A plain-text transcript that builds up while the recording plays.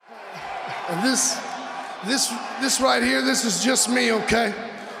And this right here, this is just me, okay?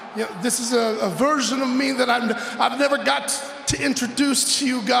 You know, this is a version of me that I've never got to introduce to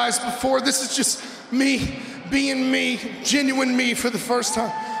you guys before. This is just me being me, genuine me for the first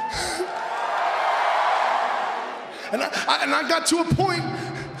time. And I got to a point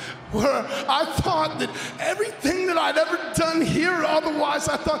where I thought that everything that I'd ever done here, otherwise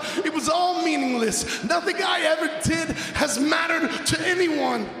I thought it was all meaningless. Nothing I ever did has mattered to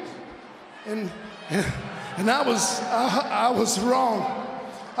anyone. And I was wrong.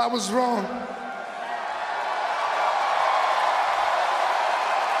 I was wrong.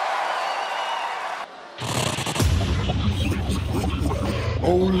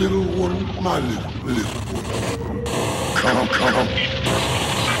 Oh, little one, my little one.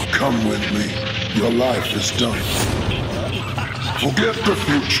 Come with me. Your life is done. Forget the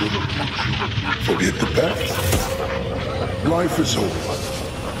future. Forget the past. Life is over.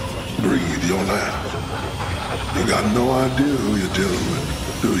 Breathe your last. You got no idea who you're dealing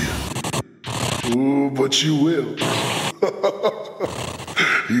with, do you? Ooh, but you will.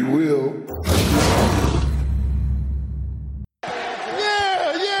 You will.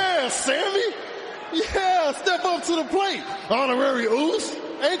 Yeah, Sammy. Yeah, step up to the plate. Honorary Oos.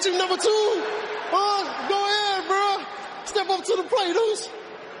 Ain't you number 2? Go ahead, bro. Step up to the plate, Oos.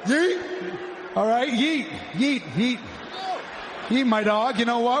 Yeet. All right, yeet. Yeet, my dog. You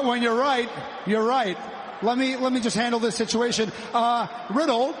know what? When you're right, you're right. Let me just handle this situation.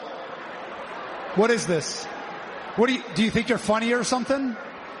 Riddle, what is this? Do you think you're funny or something?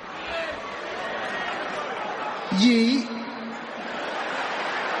 Yeet.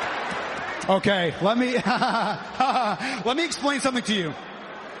 Okay, let me explain something to you.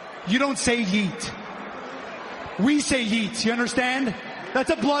 You don't say yeet. We say yeet, you understand? That's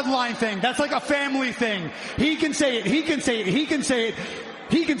a bloodline thing. That's like a family thing. He can say it, he can say it, he can say it,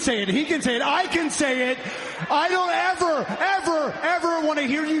 he can say it, he can say it, I can say it. I don't ever want to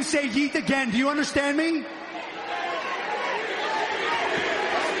hear you say yeet again. Do you understand me?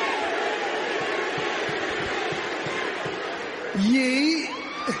 Yeet.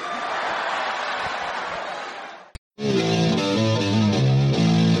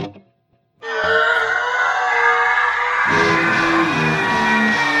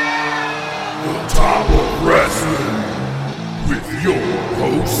 Your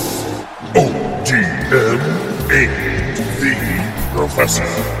hosts, ODM and the Professor.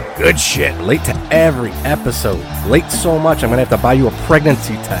 Good shit. Late to every episode. Late so much, I'm going to have to buy you a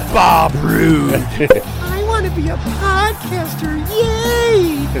pregnancy test. Bob Rude. I want to be a podcaster.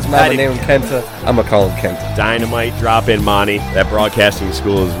 Yay! His mama named him Kenta. I'm going to call him Kenta. Dynamite drop in, Monty. That broadcasting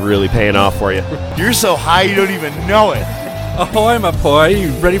school is really paying off for you. You're so high you don't even know it. Ahoy, my boy.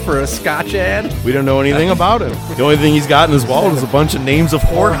 You ready for a Scotch ad? We don't know anything about him. The only thing he's got in his wallet is a bunch of names of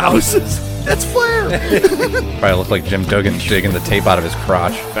whorehouses. That's Flair. Probably look like Jim Duggan digging the tape out of his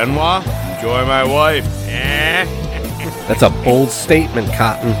crotch. Benoit, enjoy my wife. That's a bold statement,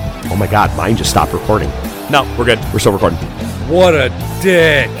 Cotton. Oh my God, mine just stopped recording. No, we're good. We're still recording. What a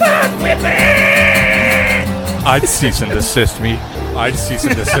dick. I'd cease and desist me. I'd cease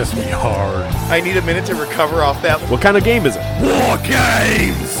and desist me hard. I need a minute to recover off that. What kind of game is it? War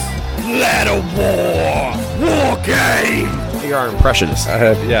games! Let a war game! You're our impressionist.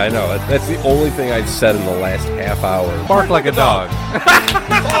 Yeah, I know. That's the only thing I've said in the last half hour. Bark like a dog.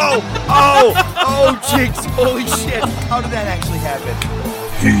 Oh, Jinx! Holy shit! How did that actually happen?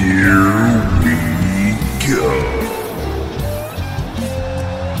 Here we go.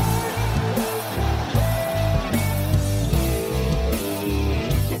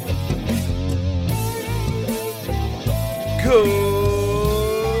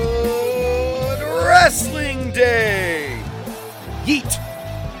 Good Wrestling Day! Yeet!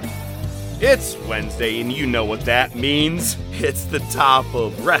 It's Wednesday, and you know what that means. It's the Top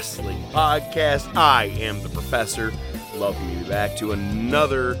of Wrestling podcast. I am the Professor. Love to be back to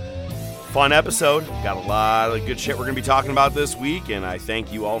another fun episode. Got a lot of good shit we're going to be talking about this week, and I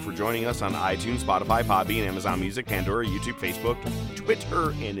thank you all for joining us on iTunes, Spotify, Podbean, Amazon Music, Pandora, YouTube, Facebook,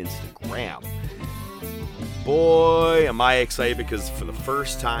 Twitter, and Instagram. Boy, am I excited, because for the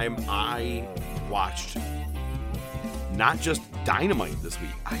first time I watched not just Dynamite this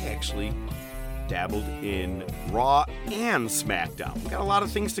week. I actually dabbled in Raw and SmackDown. We got a lot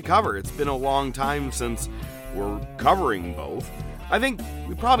of things to cover. It's been a long time since we're covering both. I think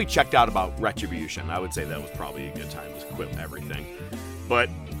we probably checked out about Retribution. I would say that was probably a good time to quit everything. But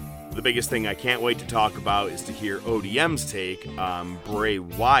the biggest thing I can't wait to talk about is to hear ODM's take on Bray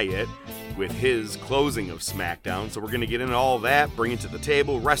Wyatt with his closing of SmackDown. So we're going to get into all that, bring it to the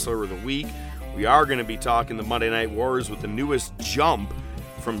table, Wrestler of the Week. We are going to be talking the Monday Night Wars with the newest jump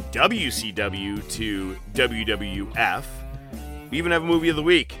from WCW to WWF. We even have a movie of the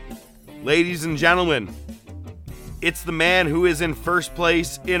week. Ladies and gentlemen, it's the man who is in first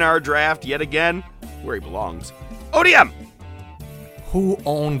place in our draft yet again, where he belongs. ODM! Who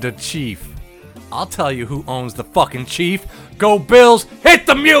owned the Chief? I'll tell you who owns the fucking Chief. Go Bills, hit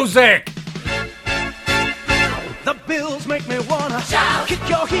the music! The Bills make me wanna shout. Kick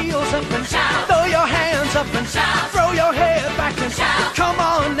your heels up and shout. Throw your hands up and shout. Throw your head back and shout. Come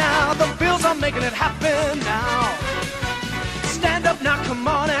on now, the Bills are making it happen now. Stand up now, come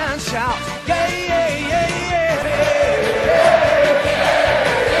on and shout. Yeah, yeah, yeah, yeah.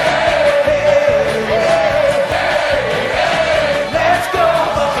 Let's go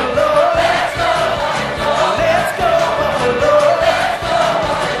Buffalo. Let's go Buffalo. Let's go Buffalo. Let's go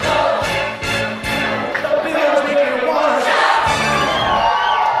Buffalo. The Bills make me wanna shout.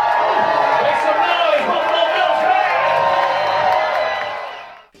 Make some noise, Buffalo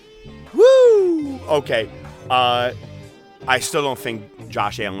Bills. Woo! Okay, I still don't think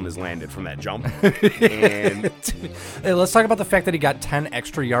Josh Allen has landed from that jump. And Hey, let's talk about the fact that he got 10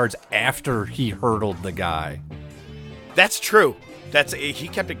 extra yards after he hurdled the guy. that's true. He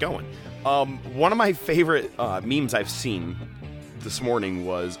kept it going. One of my favorite memes I've seen this morning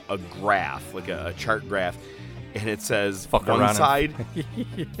was a graph, like a chart graph, and it says Fuck one around side.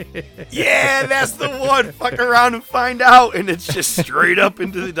 Yeah, that's the one. Fuck around and find out, and it's just straight up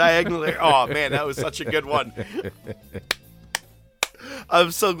into the diagonal there. Oh man, that was such a good one.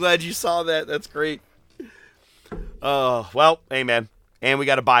 I'm so glad you saw that. That's great. Well, hey man, and we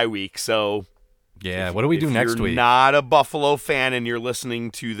got a bye week, so Yeah, what do we do next If you're week? not a Buffalo fan and you're listening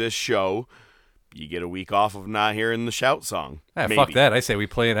to this show, you get a week off of not hearing the shout song. Yeah, fuck that. I say we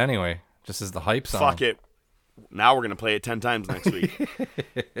play it anyway, just as the hype song. Fuck it. Now we're going to play it 10 times next week.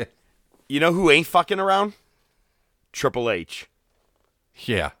 You know who ain't fucking around? Triple H.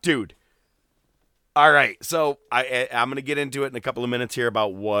 Yeah. Dude. All right, so I'm going to get into it in a couple of minutes here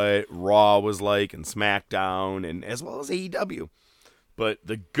about what Raw was like and SmackDown, and as well as AEW. But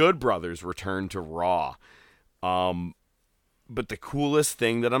the Good Brothers returned to Raw. But the coolest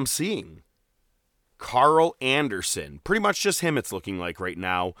thing that I'm seeing, Carl Anderson, pretty much just him it's looking like right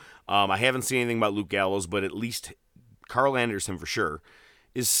now. I haven't seen anything about Luke Gallows, but at least Carl Anderson for sure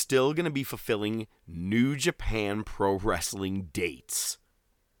is still going to be fulfilling New Japan Pro Wrestling dates.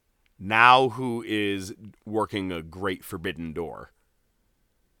 Now who is working a great Forbidden Door.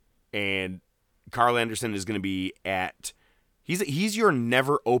 And Carl Anderson is going to be at... He's your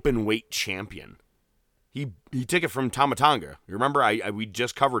never open weight champion. He took it from Tama Tonga. You remember we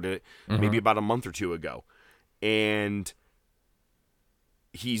just covered it maybe about a month or two ago. And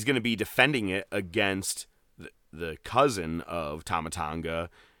he's going to be defending it against the cousin of Tama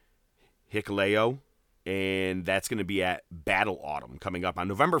Tonga, Hikuleo. And that's going to be at Battle Autumn coming up on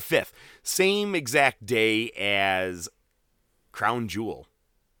November 5th. Same exact day as Crown Jewel.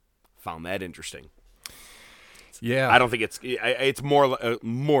 Found that interesting. Yeah. I don't think it's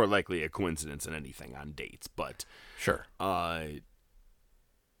more likely a coincidence than anything on dates, but sure. But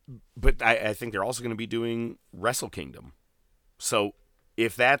I think they're also going to be doing Wrestle Kingdom. So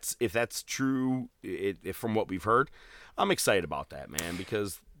if that's true, from what we've heard, I'm excited about that, man,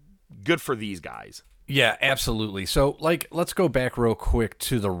 because good for these guys. Yeah, absolutely. So, let's go back real quick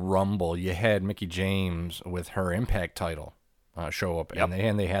to the Rumble. You had Mickie James with her Impact title show up, Yep.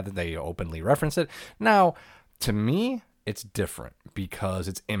 and they openly referenced it. Now, to me, it's different because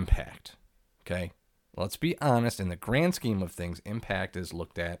it's Impact. Okay, let's be honest. In the grand scheme of things, Impact is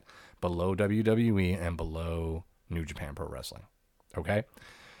looked at below WWE and below New Japan Pro Wrestling. Okay.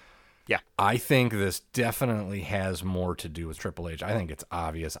 Yeah. I think this definitely has more to do with Triple H. I think it's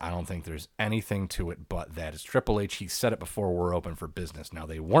obvious. I don't think there's anything to it but that. It's Triple H. He said it before, we're open for business. Now,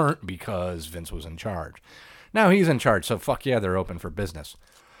 they weren't because Vince was in charge. Now he's in charge, so fuck yeah, they're open for business.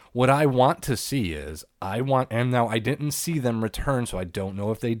 What I want to see is, and now I didn't see them return, so I don't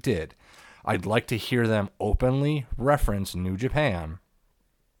know if they did. I'd like to hear them openly reference New Japan,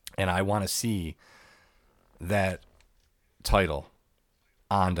 and I want to see that title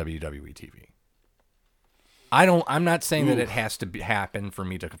on WWE TV. I'm not saying that it has to happen for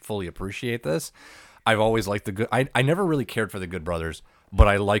me to fully appreciate this. I've always liked the Good. I never really cared for the Good Brothers, but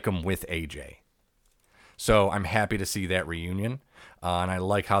I like them with AJ. So I'm happy to see that reunion, and I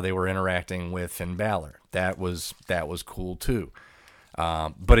like how they were interacting with Finn Balor. That was cool too.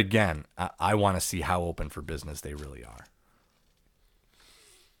 But again, I want to see how open for business they really are.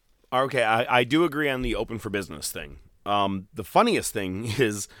 Okay, I do agree on the open for business thing. The funniest thing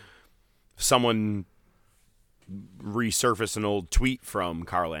is someone resurfaced an old tweet from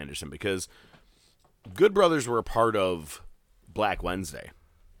Carl Anderson because Good Brothers were a part of Black Wednesday.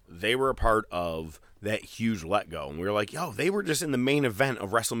 they were a part of that huge let go. And we were like, yo, they were just in the main event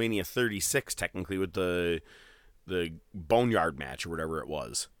of WrestleMania 36, technically, with the Boneyard match or whatever it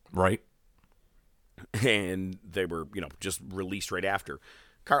was. Right. And they were, just released right after.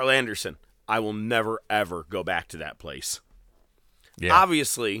 Carl Anderson, I will never, ever go back to that place. Yeah.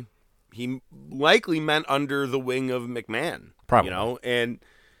 Obviously, he likely meant under the wing of McMahon. Probably. And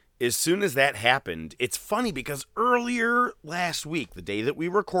as soon as that happened, it's funny because earlier last week, the day that we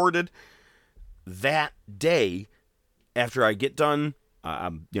recorded, that day, after I get done,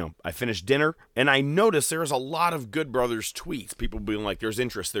 I finished dinner, and I noticed there's a lot of Good Brothers tweets. People being like, there's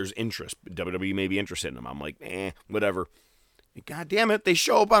interest. WWE may be interested in them. I'm like, whatever. God damn it, they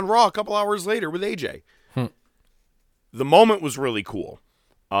show up on Raw a couple hours later with AJ. The moment was really cool.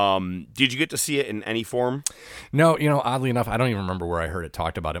 Did you get to see it in any form? No, oddly enough, I don't even remember where I heard it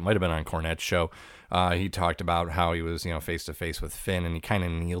talked about. It might have been on Cornette's show. He talked about how he was, face to face with Finn, and he kind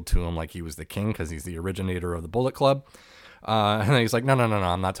of kneeled to him like he was the king because he's the originator of the Bullet Club. And then he's like, no,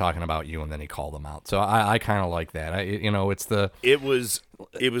 I'm not talking about you. And then he called him out. So I kind of like that. It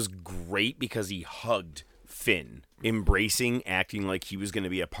was great because he hugged Finn, embracing, acting like he was going to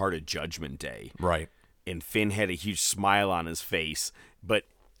be a part of Judgment Day. Right. And Finn had a huge smile on his face, but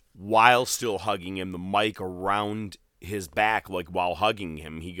while still hugging him, the mic around his back, like while hugging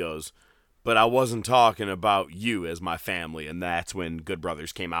him, he goes, but I wasn't talking about you as my family. And that's when Good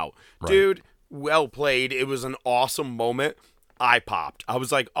Brothers came out. Right. Dude, well played. It was an awesome moment. I popped. I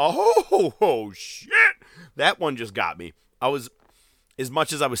was like, oh shit. That one just got me. As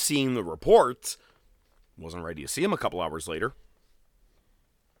much as I was seeing the reports, wasn't ready to see him a couple hours later.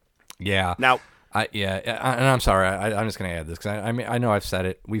 Yeah. Now, and I'm sorry. I'm just going to add this because I know I've said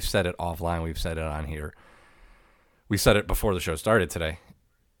it. We've said it offline. We've said it on here. We said it before the show started today.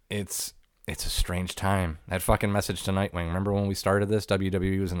 It's a strange time. That fucking message to Nightwing. Remember when we started this?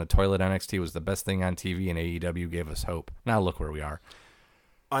 WWE was in the toilet. NXT was the best thing on TV, and AEW gave us hope. Now look where we are.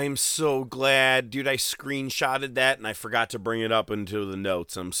 I'm so glad, dude. I screenshotted that, and I forgot to bring it up into the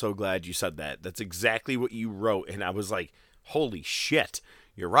notes. I'm so glad you said that. That's exactly what you wrote, and I was like, holy shit,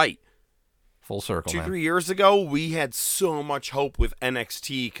 you're right. Full circle, 2-3 years ago, we had so much hope with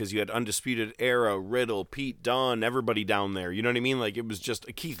NXT because you had Undisputed Era, Riddle, Pete Dunne, everybody down there. You know what I mean? Like, it was just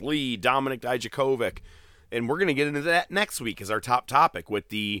Keith Lee, Dominic Dijakovic. And we're going to get into that next week as our top topic with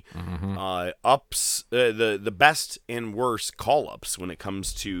the ups, the best and worst call-ups when it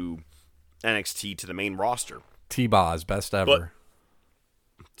comes to NXT to the main roster. T-Boz, best ever.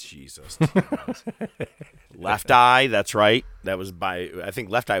 Jesus. Left Eye, that's right. That was I think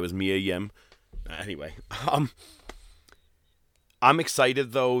Left Eye was Mia Yim. Anyway, I'm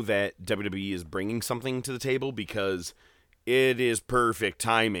excited, though, that WWE is bringing something to the table because it is perfect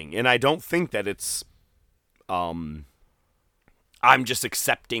timing. And I don't think that it's... I'm just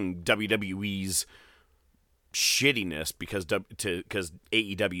accepting WWE's shittiness because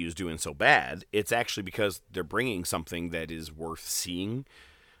AEW is doing so bad. It's actually because they're bringing something that is worth seeing.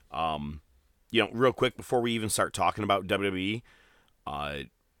 Real quick before we even start talking about WWE,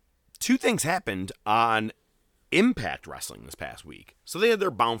 two things happened on Impact Wrestling this past week. So they had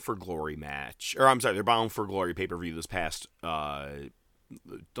their Bound for Glory match, their Bound for Glory pay-per-view this past,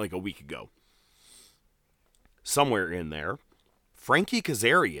 like a week ago. Somewhere in there, Frankie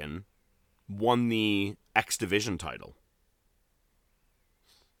Kazarian won the X Division title.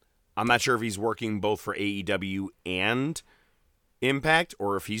 I'm not sure if he's working both for AEW and Impact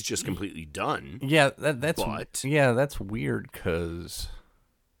or if he's just completely done. Yeah, that's weird because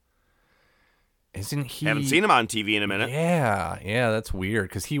isn't he? Haven't seen him on TV in a minute. Yeah, that's weird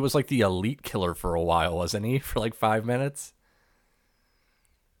because he was like the elite killer for a while, wasn't he? For like 5 minutes.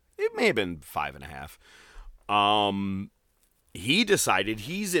 It may have been 5.5. He decided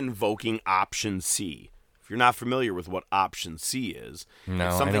he's invoking Option C. If you're not familiar with what Option C is, no,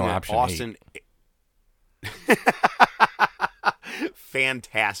 it's something I know that Option Austin.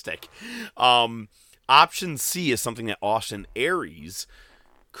 Fantastic. Option C is something that Austin Aries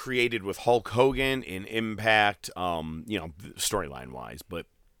created with Hulk Hogan in Impact. Storyline wise, but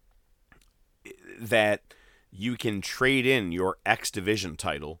that you can trade in your X Division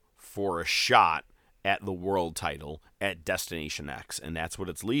title for a shot at the world title at Destination X, and that's what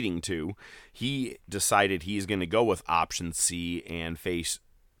it's leading to. He decided he's going to go with Option C and face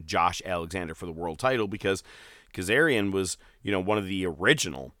Josh Alexander for the world title because Kazarian was, one of the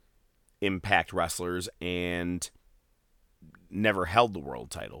original Impact wrestlers and never held the world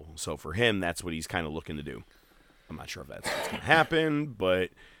title. So for him, that's what he's kind of looking to do. I'm not sure if that's what's going to happen,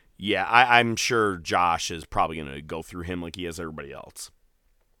 but yeah, I'm sure Josh is probably going to go through him like he has everybody else.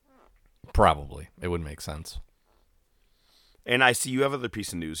 Probably. It would make sense. And I see you have other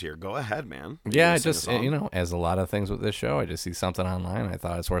piece of news here. Go ahead, man. Yeah, I just, as a lot of things with this show, I just see something online. I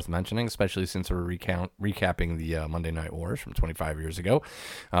thought it's worth mentioning, especially since we're recapping the Monday Night Wars from 25 years ago.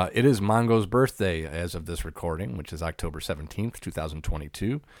 It is Mongo's birthday as of this recording, which is October 17th,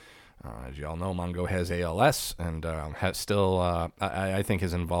 2022. As you all know, Mongo has ALS, and I think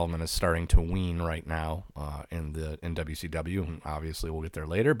his involvement is starting to wane right now in WCW, and obviously we'll get there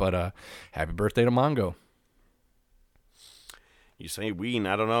later, but happy birthday to Mongo. You say wean,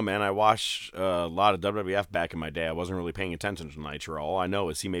 I don't know, man. I watched a lot of WWF back in my day. I wasn't really paying attention to Nitro. All I know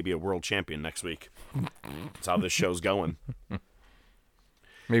is he may be a world champion next week. That's how this show's going.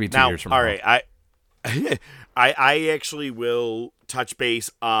 Maybe 2 years from now. All right, I actually will touch base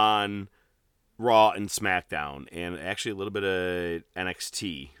on Raw and SmackDown, and actually a little bit of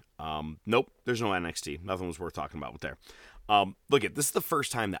NXT. Nope, there's no NXT. Nothing was worth talking about with there. Look, this is the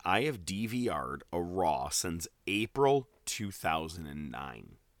first time that I have DVR'd a Raw since April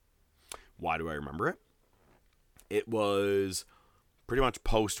 2009. Why do I remember it? It was pretty much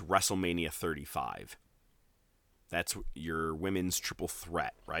post WrestleMania 35. That's your women's triple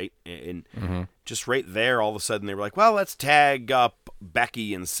threat, right? And just right there, all of a sudden, they were like, well, let's tag up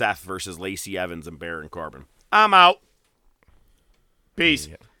Becky and Seth versus Lacey Evans and Baron Corbin. I'm out. Peace.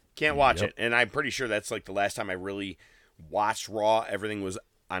 Yep. Can't watch it. And I'm pretty sure that's like the last time I really watched Raw. Everything was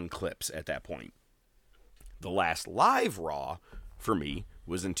on clips at that point. The last live Raw for me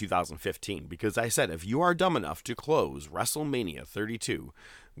was in 2015, because I said, if you are dumb enough to close WrestleMania 32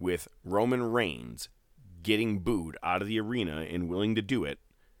 with Roman Reigns getting booed out of the arena and willing to do it,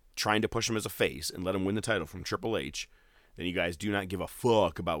 trying to push him as a face and let him win the title from Triple H, then you guys do not give a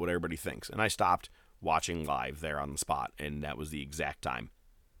fuck about what everybody thinks. And I stopped watching live there on the spot, and that was the exact time.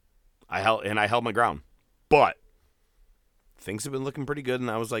 I held my ground. But things have been looking pretty good, and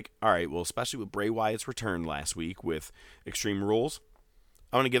I was like, all right, well, especially with Bray Wyatt's return last week with Extreme Rules,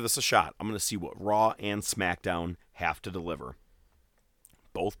 I'm going to give this a shot. I'm going to see what Raw and SmackDown have to deliver.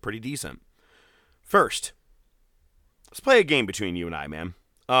 Both pretty decent. First, let's play a game between you and I, man.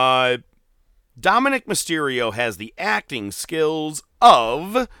 Dominic Mysterio has the acting skills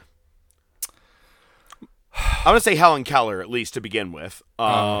of, I'm going to say Helen Keller, at least to begin with.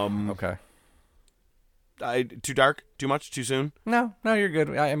 Okay. Too dark? Too much? Too soon? No, you're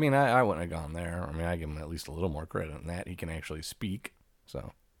good. I mean, I wouldn't have gone there. I mean, I give him at least a little more credit than that. He can actually speak,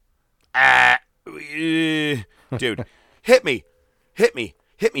 so. Dude, hit me,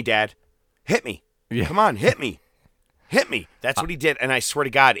 Dad. Hit me. Yeah. Come on, hit me. That's what he did, and I swear to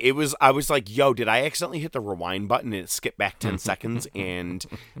God, I was like, yo, did I accidentally hit the rewind button and it skipped back 10 seconds, and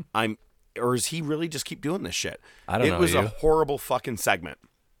or does he really just keep doing this shit? I don't know. It was a horrible fucking segment.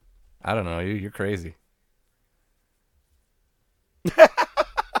 I don't know. You're crazy.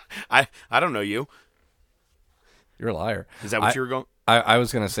 I don't know you. You're a liar. Is that what you were going? I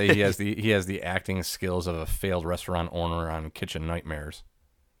was gonna say he has the acting skills of a failed restaurant owner on Kitchen Nightmares.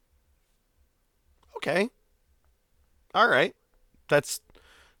 Okay. All right. That's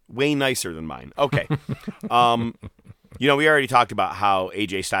way nicer than mine. Okay. We already talked about how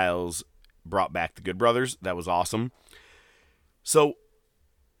AJ Styles brought back the Good Brothers. That was awesome. So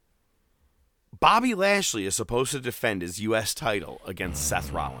Bobby Lashley is supposed to defend his U.S. title against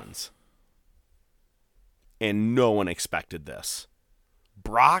Seth Rollins. And no one expected this.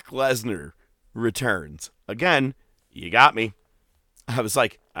 Brock Lesnar returns. Again, you got me. I was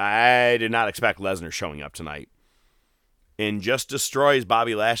like, I did not expect Lesnar showing up tonight. And just destroys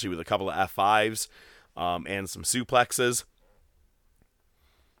Bobby Lashley with a couple of F5s and some suplexes.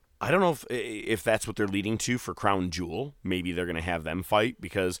 I don't know if that's what they're leading to for Crown Jewel. Maybe they're going to have them fight,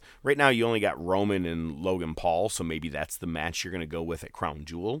 because right now you only got Roman and Logan Paul, so maybe that's the match you're going to go with at Crown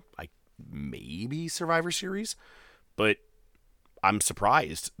Jewel. Maybe Survivor Series. But I'm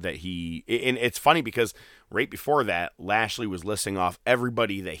surprised that and it's funny because right before that, Lashley was listing off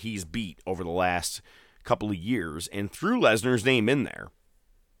everybody that he's beat over the last couple of years and threw Lesnar's name in there.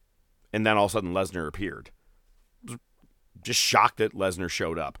 And then all of a sudden Lesnar appeared. Just shocked that Lesnar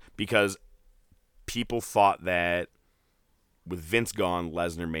showed up, because people thought that with Vince gone,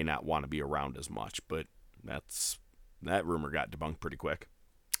 Lesnar may not want to be around as much, but that rumor got debunked pretty quick.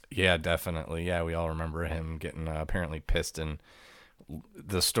 Yeah, definitely. Yeah, we all remember him getting apparently pissed, and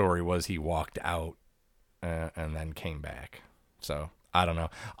the story was he walked out and then came back. So I don't know.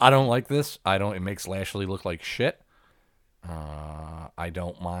 I don't like this. It makes Lashley look like shit. I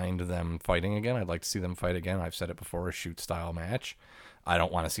don't mind them fighting again. I'd like to see them fight again. I've said it before, a shoot style match. I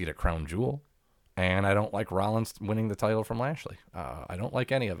don't want to see it at Crown Jewel. And I don't like Rollins winning the title from Lashley. I don't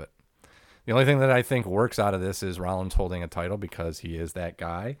like any of it. The only thing that I think works out of this is Rollins holding a title, because he is that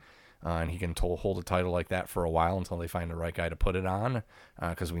guy. and he can hold a title like that for a while until they find the right guy to put it on,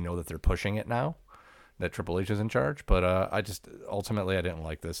 because we know that they're pushing it now, that Triple H is in charge. But ultimately I didn't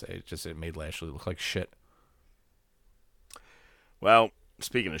like this. It made Lashley look like shit. Well,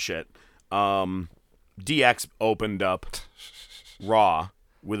 speaking of shit, DX opened up Raw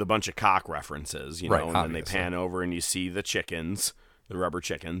with a bunch of cock references, Right, and then they pan over and you see the chickens, the rubber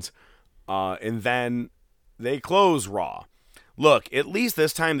chickens, and then they close Raw. Look, at least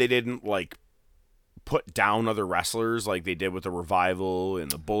this time they didn't, put down other wrestlers like they did with the Revival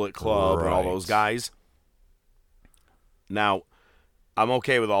and the Bullet Club and all those guys. Now, I'm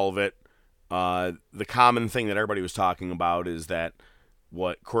okay with all of it. The common thing that everybody was talking about is that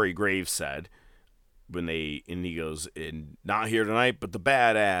what Corey Graves said and he goes, not here tonight, but the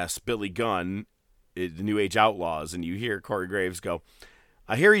badass Billy Gunn, the New Age Outlaws, and you hear Corey Graves go,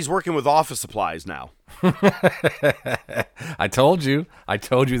 I hear he's working with office supplies now. I told you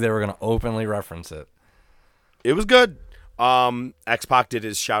they were going to openly reference it. It was good. X-Pac did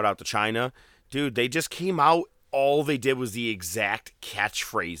his shout out to China. Dude, they just came out. All they did was the exact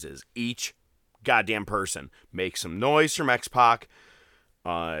catchphrases. Each goddamn person. Make some noise from X-Pac.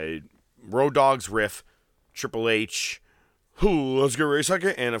 Road Dogg's riff. Triple H. Let's get ready a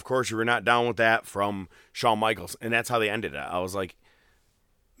second. And, of course, you were not down with that from Shawn Michaels. And that's how they ended it. I was like,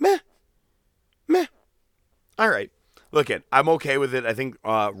 meh. All right. Look, I'm okay with it. I think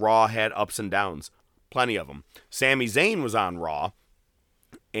Raw had ups and downs. Plenty of them. Sami Zayn was on Raw.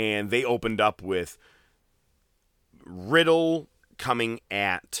 And they opened up with Riddle coming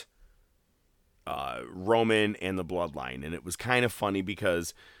at Roman and the Bloodline. And it was kind of funny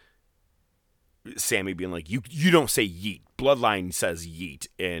because Sammy being like, you don't say yeet. Bloodline says yeet.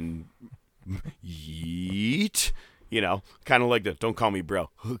 And yeet, kind of like the don't call me bro.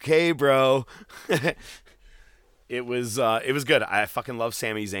 Okay, bro. It was good. I fucking love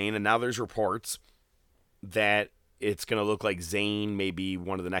Sami Zayn. And now there's reports that it's going to look like Zayn may be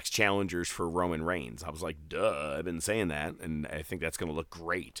one of the next challengers for Roman Reigns. I was like, duh, I've been saying that, and I think that's going to look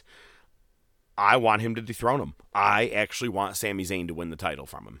great. I want him to dethrone him. I actually want Sami Zayn to win the title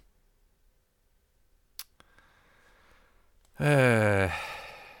from him.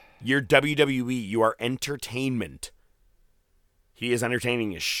 You're WWE. You are entertainment. He is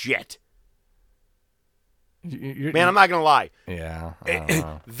entertaining as shit. Man, I'm not going to lie. Yeah. I don't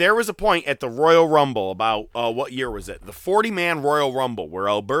know. There was a point at the Royal Rumble about, what year was it? The 40-man Royal Rumble where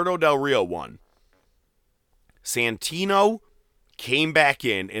Alberto Del Rio won. Santino came back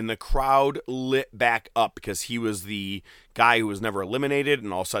in, and the crowd lit back up because he was the guy who was never eliminated,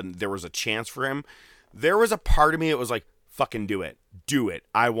 and all of a sudden there was a chance for him. There was a part of me that was like, fucking do it. Do it.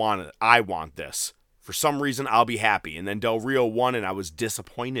 I want it. I want this. For some reason, I'll be happy. And then Del Rio won, and I was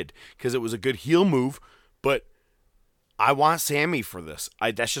disappointed because it was a good heel move. But I want Sammy for this.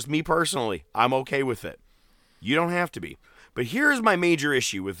 That's just me personally. I'm okay with it. You don't have to be. But here's my major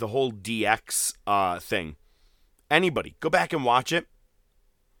issue with the whole DX thing. Anybody, go back and watch it.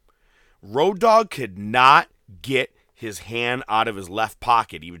 Road Dogg could not get his hand out of his left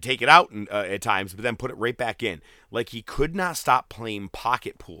pocket. He would take it out at times, but then put it right back in. Like he could not stop playing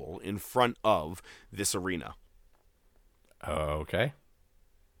pocket pool in front of this arena. Okay.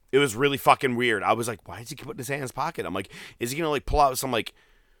 It was really fucking weird. I was like, why is he putting his hand in his pocket? I'm like, is he going to pull out some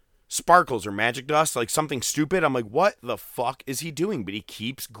sparkles or magic dust, something stupid? I'm like, what the fuck is he doing? But he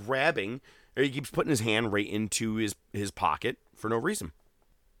keeps grabbing, or he keeps putting his hand right into his pocket for no reason.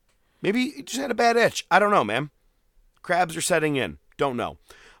 Maybe he just had a bad itch. I don't know, man. Crabs are setting in. Don't know.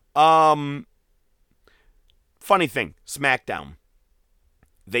 Funny thing, SmackDown.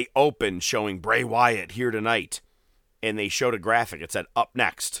 They opened showing Bray Wyatt here tonight. And they showed a graphic. It said, up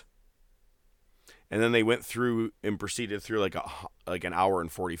next. And then they went through and proceeded through an hour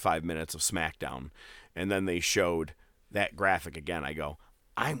and 45 minutes of SmackDown. And then they showed that graphic again. I go,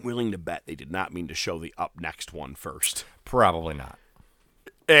 I'm willing to bet they did not mean to show the up next one first. Probably not.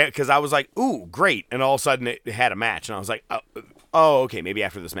 Because I was like, ooh, great. And all of a sudden it had a match. And I was like, oh, okay, maybe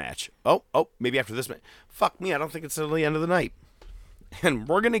after this match. Oh, maybe after this match. Fuck me, I don't think it's until the end of the night. And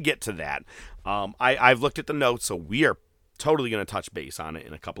we're going to get to that. I've looked at the notes, so we are totally going to touch base on it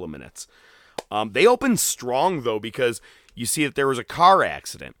in a couple of minutes. They opened strong, though, because you see that there was a car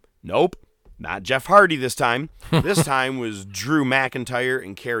accident. Nope, not Jeff Hardy this time. This time was Drew McIntyre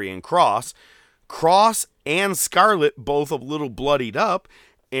and Karrion Kross. Kross and Scarlett both a little bloodied up,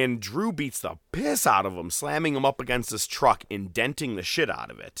 and Drew beats the piss out of him, slamming him up against his truck, indenting the shit out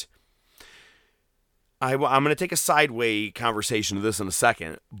of it. I'm going to take a sideway conversation to this in a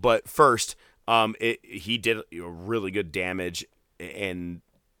second, but first, he did really good damage, and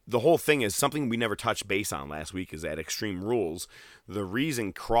the whole thing is something we never touched base on last week is that Extreme Rules. The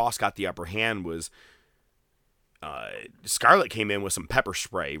reason Cross got the upper hand was Scarlett came in with some pepper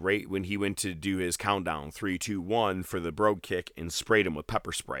spray right when he went to do his countdown 3, 2, 1 for the Brogue Kick and sprayed him with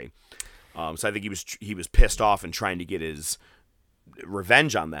pepper spray. So I think he was pissed off and trying to get his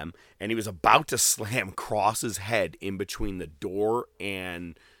revenge on them, and he was about to slam Cross's head in between the door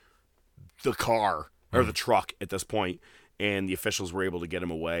and the car or the truck at this point, and the officials were able to get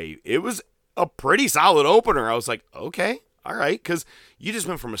him away. It was a pretty solid opener. I was like, okay, all right, because you just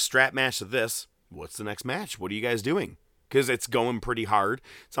went from a strap match to this. What's the next match? What are you guys doing? Because it's going pretty hard.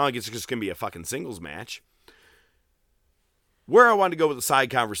 It's not like it's just going to be a fucking singles match. Where I want to go with the side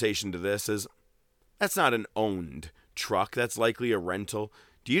conversation to this is, that's not an owned truck. That's likely a rental.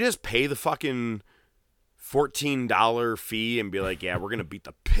 Do you just pay the fucking $14 fee and be like, yeah, we're going to beat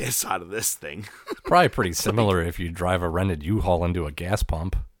the piss out of this thing? It's probably pretty similar if you drive a rented U-Haul into a gas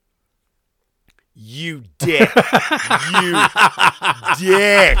pump. You dick. You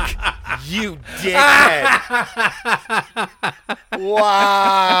dick. You dickhead.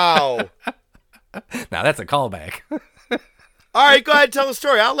 Wow. Now that's a callback. All right, go ahead, tell the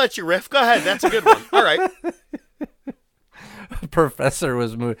story. I'll let you riff. Go ahead. That's a good one. All right. Professor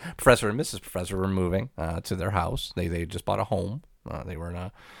and Mrs. Professor were moving to their house. They just bought a home. They were in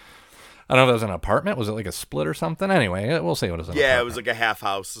a, I don't know if it was an apartment. Was it like a split or something? Anyway, we'll say it was an apartment. It was like a half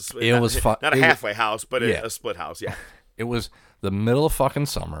house. It was not a halfway house, but a split house, yeah. It was the middle of fucking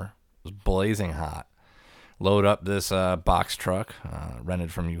summer. It was blazing hot. Load up this box truck,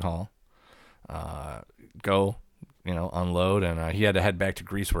 rented from U-Haul. Go, unload, and he had to head back to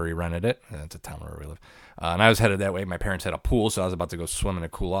Greece where he rented it. That's a town where we live. And I was headed that way. My parents had a pool, so I was about to go swimming to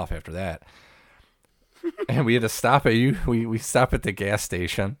cool off after that. And we had to stop at we stop at the gas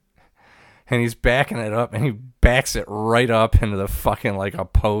station, and he's backing it up, and he backs it right up into the fucking, like, a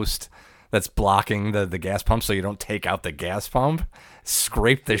post that's blocking the gas pump so you don't take out the gas pump.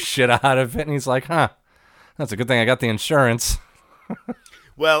 Scrape the shit out of it, and he's like, that's a good thing I got the insurance.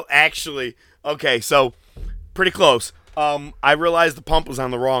 Well, actually, okay, so pretty close. I realized the pump was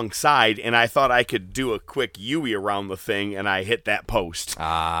on the wrong side, and I thought I could do a quick U-ey around the thing, and I hit that post.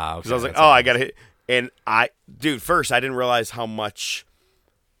 Okay. Because I was like, I got to hit. And first, I didn't realize how much,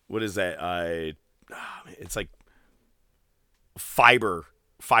 what is that? It's like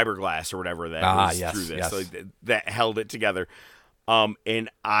fiberglass or whatever that was through this. Yes. So that held it together. And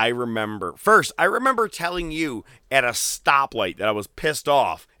I remember telling you at a stoplight that I was pissed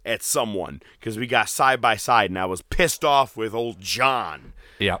off at someone because we got side by side, and I was pissed off with old John.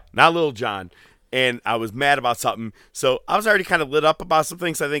 Yep. Not little John. And I was mad about something. So I was already kind of lit up about some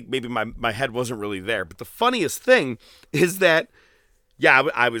things. I think maybe my head wasn't really there. But the funniest thing is that,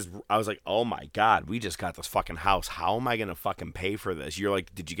 I was like, oh my God, we just got this fucking house. How am I going to fucking pay for this? You're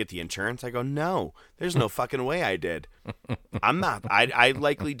like, did you get the insurance? I go, no, there's no fucking way I did. I'm not. I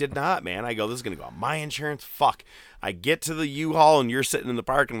likely did not, man. I go, this is going to go on my insurance? Fuck. I get to the U-Haul and you're sitting in the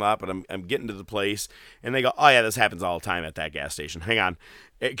parking lot, but I'm getting to the place. And they go, oh yeah, this happens all the time at that gas station. Hang on.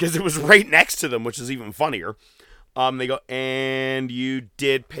 Because it was right next to them, which is even funnier. They go, and you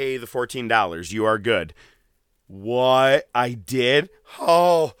did pay the $14. You are good. What? I did?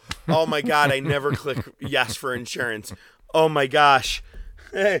 Oh my God, I never click yes for insurance. Oh my gosh.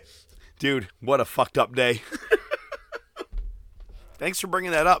 Dude, what a fucked up day. Thanks for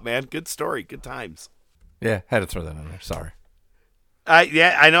bringing that up, man. Good story. Good times. Yeah, had to throw that in there. Sorry.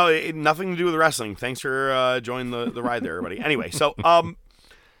 I know. Nothing to do with wrestling. Thanks for joining the ride there, everybody. Anyway, so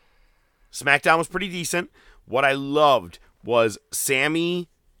SmackDown was pretty decent. What I loved was Sammy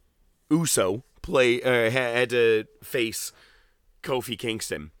Uso had to face Kofi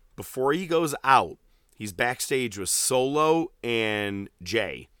Kingston. Before he goes out, he's backstage with Solo and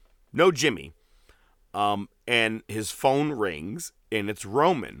Jay. No Jimmy. And his phone rings, and it's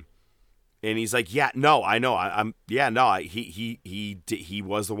Roman. And he's like, yeah, no, I know. He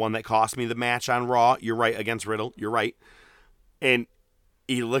was the one that cost me the match on Raw. You're right, against Riddle. You're right. And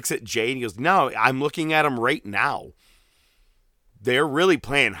he looks at Jay and he goes, no, I'm looking at him right now. They're really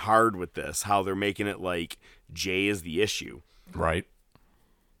playing hard with this, how they're making it like Jay is the issue. Right.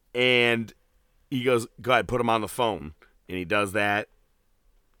 And he goes, go ahead, put him on the phone. And he does that.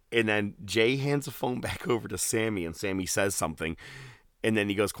 And then Jay hands the phone back over to Sammy, and Sammy says something. And then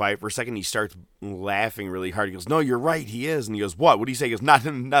he goes quiet for a second. He starts laughing really hard. He goes, no, you're right. He is. And he goes, what? What do you say? He goes,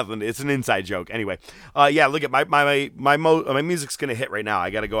 nothing. It's an inside joke. Anyway, look at my music's going to hit right now. I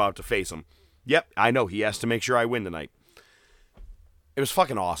got to go out to face him. Yep, I know. He has to make sure I win tonight. It was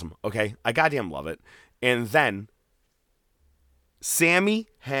fucking awesome, okay? I goddamn love it. And then Sammy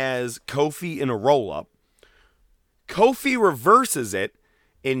has Kofi in a roll-up. Kofi reverses it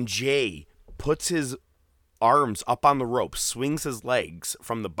and Jay puts his arms up on the rope, swings his legs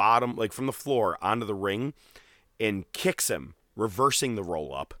from the bottom, like from the floor onto the ring, and kicks him, reversing the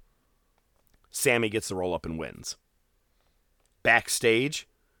roll up. Sammy gets the roll up and wins. Backstage,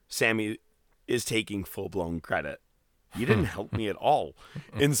 Sammy is taking full-blown credit. You didn't help me at all.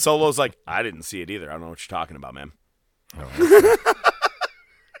 And Solo's like, I didn't see it either. I don't know what you're talking about, man.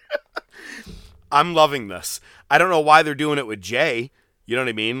 I'm loving this. I don't know why they're doing it with Jay. You know what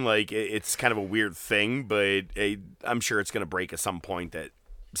I mean? Like, it's kind of a weird thing, but I'm sure it's going to break at some point that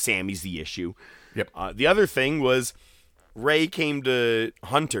Sammy's the issue. Yep. The other thing was Ray came to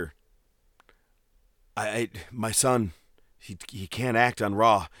Hunter. My son, he can't act on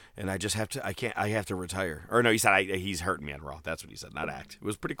Raw, and I have to retire. Or no, he said he's hurting me on Raw. That's what he said, not act. It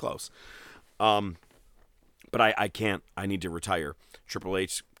was pretty close. But I can't. I need to retire. Triple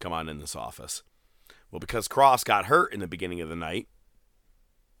H, come on in this office. Well, because Cross got hurt in the beginning of the night,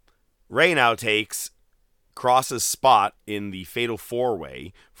 Ray now takes Cross's spot in the Fatal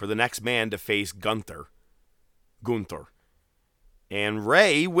 4-Way for the next man to face Gunther. And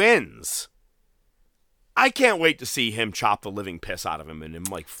Ray wins. I can't wait to see him chop the living piss out of him and him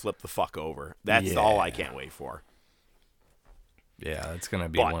like flip the fuck over. That's all I can't wait for. Yeah, it's going to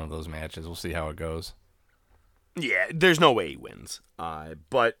be one of those matches. We'll see how it goes. Yeah, there's no way he wins.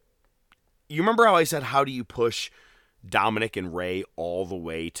 But you remember how I said, how do you push Dominic and Ray all the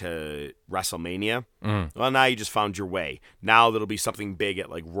way to WrestleMania? Well, now you just found your way. Now there'll be something big at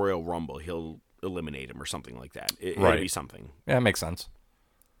like Royal Rumble. He'll eliminate him or something like that. It'll be something. Yeah, it makes sense.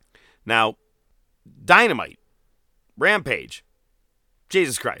 Now, Dynamite, Rampage,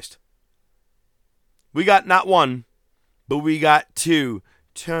 Jesus Christ. We got not one, but we got two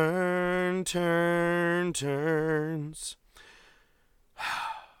turns.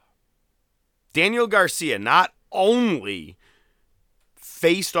 Daniel Garcia not only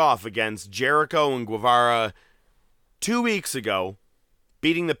faced off against Jericho and Guevara 2 weeks ago,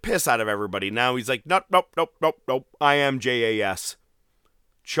 beating the piss out of everybody. Now he's like, nope. I am JAS.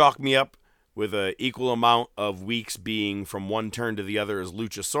 Chalk me up with an equal amount of weeks being from one turn to the other as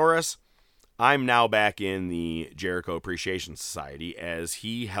Luchasaurus. I'm now back in the Jericho Appreciation Society as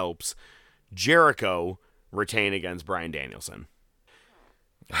he helps Jericho retain against Bryan Danielson.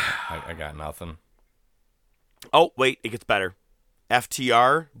 I got nothing. Oh, wait, it gets better.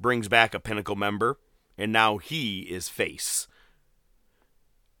 FTR brings back a Pinnacle member, and now he is face.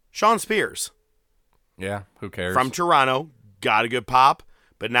 Shawn Spears. Yeah, who cares? From Toronto, got a good pop,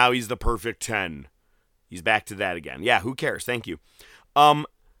 but now he's the perfect 10. He's back to that again. Yeah, who cares? Thank you. I'm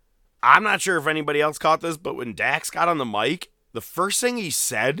not sure if anybody else caught this, but when Dax got on the mic, the first thing he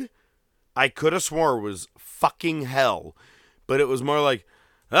said, I could have swore was fucking hell. But it was more like,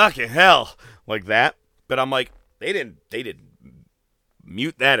 okay, hell, like that. But I'm like, they didn't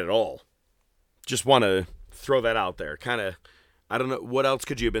mute that at all. Just want to throw that out there. Kind of, I don't know, what else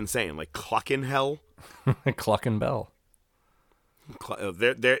could you have been saying? Like clucking hell? Clucking bell.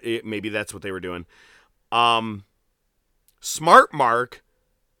 Maybe that's what they were doing. Smart Mark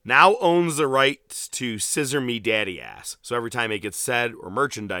now owns the rights to Scissor Me Daddy Ass. So every time it gets said or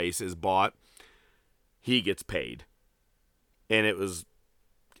merchandise is bought, he gets paid. And it was,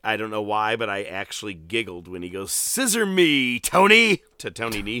 I don't know why, but I actually giggled when he goes, Scissor me, Tony, to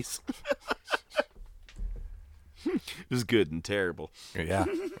Tony Nese. It was good and terrible. Yeah.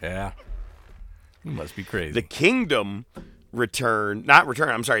 You must be crazy. The Kingdom the Kingdom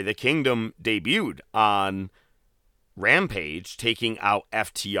debuted on Rampage, taking out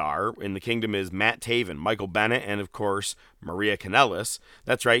FTR, and the Kingdom is Matt Taven, Michael Bennett, and of course Maria Kanellis.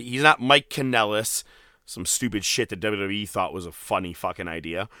 That's right, he's not Mike Kanellis, some stupid shit that WWE thought was a funny fucking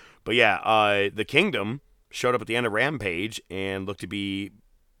idea. But yeah, the Kingdom showed up at the end of Rampage and looked to be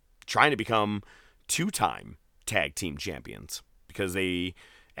trying to become 2-time tag team champions because they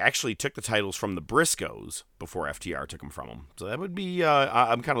actually took the titles from the Briscoes before FTR took them from them. So that would be,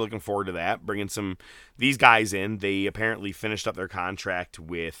 I'm kind of looking forward to that, bringing these guys in. They apparently finished up their contract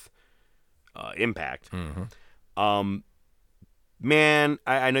with Impact. Mm-hmm. Man,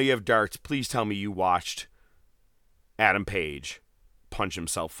 I know you have darts. Please tell me you watched Adam Page punch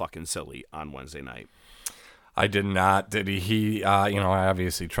himself fucking silly on Wednesday night. I did not. Did he? I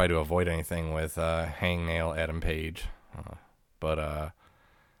obviously try to avoid anything with hangnail Adam Page, but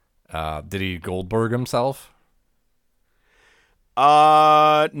did he Goldberg himself?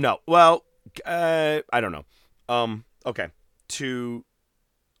 No. Well, I don't know. Okay.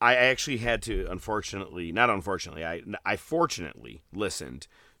 I actually had to, I fortunately listened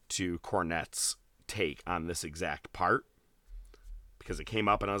to Cornette's take on this exact part because it came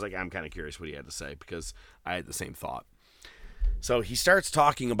up and I was like, I'm kind of curious what he had to say because I had the same thought. So he starts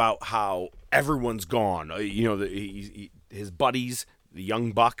talking about how everyone's gone. His buddies, the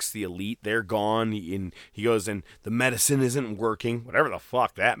Young Bucks, the Elite, they're gone. And he goes, and the medicine isn't working. Whatever the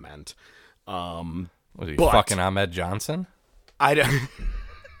fuck that meant. Was he fucking Ahmed Johnson? I don't.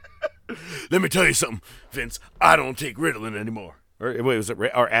 Let me tell you something, Vince. I don't take Ritalin anymore. Or wait, was it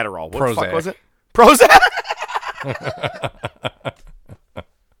or Adderall? What Prozac. the fuck was it? Prozac.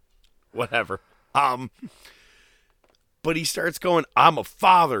 Whatever. But he starts going, I'm a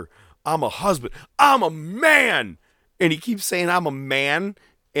father, I'm a husband, I'm a man. And he keeps saying I'm a man.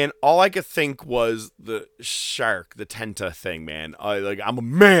 And all I could think was the shark, the Tenta thing, man. I'm a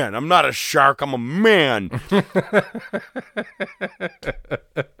man. I'm not a shark. I'm a man.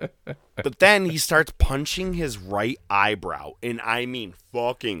 But then he starts punching his right eyebrow. And I mean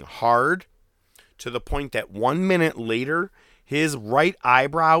fucking hard. To the point that 1 minute later, his right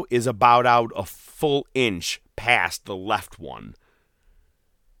eyebrow is about out a full inch past the left one.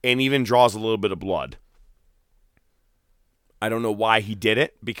 And even draws a little bit of blood. I don't know why he did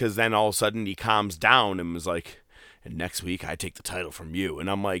it, because then all of a sudden he calms down and was like, and next week I take the title from you. And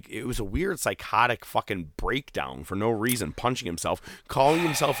I'm like, it was a weird psychotic fucking breakdown for no reason, punching himself, calling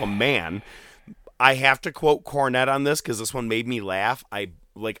himself a man. I have to quote Cornette on this because this one made me laugh. I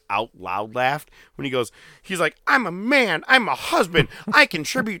out loud laughed when he's like, I'm a man, I'm a husband, I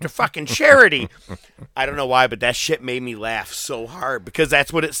contribute to fucking charity. I don't know why, but that shit made me laugh so hard because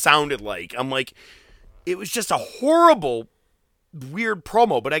that's what it sounded like. I'm like, it was just a horrible, weird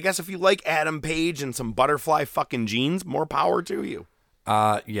promo. But I guess if you like Adam Page and some butterfly fucking jeans, more power to you.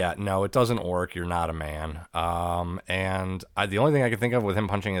 Yeah, no, it doesn't work. You're not a man. And the only thing I can think of with him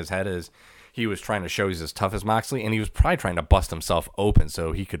punching his head is he was trying to show he's as tough as Moxley, and he was probably trying to bust himself open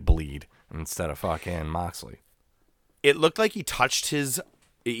so he could bleed instead of fucking Moxley. It looked like he touched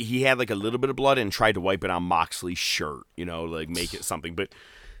he had like a little bit of blood and tried to wipe it on Moxley's shirt, make it something. But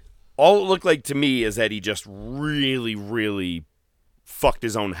all it looked like to me is that he just really, really fucked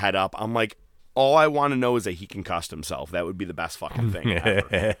his own head up. I'm like, all I want to know is that he concussed himself. That would be the best fucking thing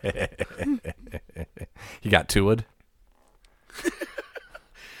ever. He got Tuid.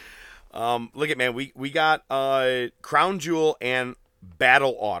 Look at, man, we got Crown Jewel and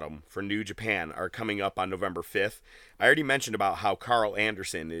Battle Autumn for New Japan are coming up on November 5th. I already mentioned about how Carl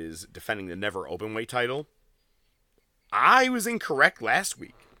Anderson is defending the Never Openweight title. I was incorrect last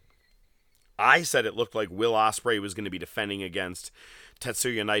week. I said it looked like Will Ospreay was going to be defending against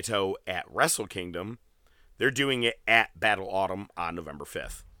Tetsuya Naito at Wrestle Kingdom. They're doing it at Battle Autumn on November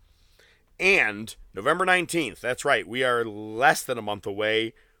 5th. And November 19th, that's right, we are less than a month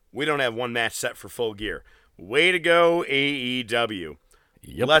away. We don't have one match set for Full Gear. Way to go, AEW.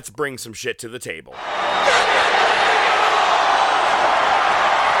 Yep. Let's bring some shit to the table.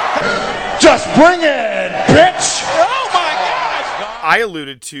 Just bring it, bitch! Oh my God! I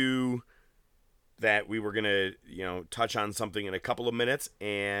alluded to that we were going to, touch on something in a couple of minutes,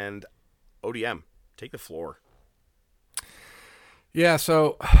 and ODM, take the floor. Yeah,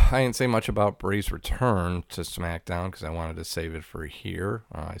 so I didn't say much about Bray's return to SmackDown because I wanted to save it for here.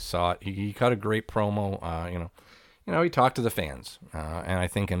 I saw it. He cut a great promo. He talked to the fans, and I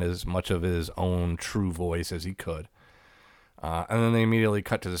think in as much of his own true voice as he could. And then they immediately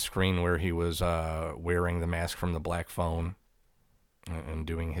cut to the screen where he was wearing the mask from the Black Phone and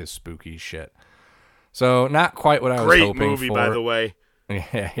doing his spooky shit. So not quite what I was hoping for. Great movie, by the way.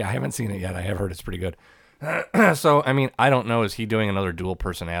 Yeah, I haven't seen it yet. I have heard it's pretty good. So, I mean, I don't know. Is he doing another dual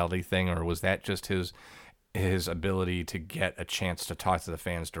personality thing, or was that just his ability to get a chance to talk to the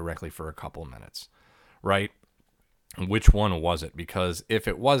fans directly for a couple of minutes, right? Which one was it? Because if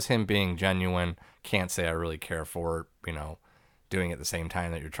it was him being genuine, can't say I really care for, doing it at the same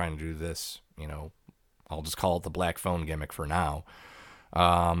time that you're trying to do this, I'll just call it the Black Phone gimmick for now.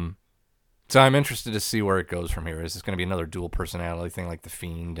 So I'm interested to see where it goes from here. Is this going to be another dual personality thing like The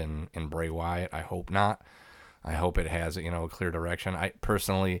Fiend and Bray Wyatt? I hope not. I hope it has, a clear direction. I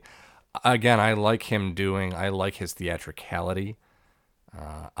personally, again, I like his theatricality.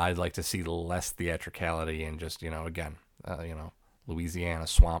 I'd like to see less theatricality and just, Louisiana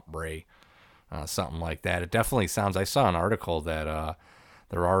Swamp Bray, something like that. It definitely sounds, I saw an article that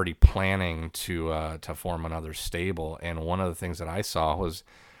they're already planning to form another stable. And one of the things that I saw was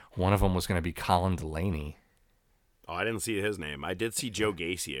one of them was going to be Colin Delaney. Oh, I didn't see his name. I did see Joe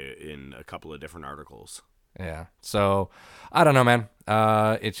Gacy in a couple of different articles. Yeah. So, I don't know, man.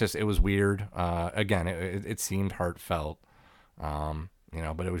 It was weird. Again, it seemed heartfelt, but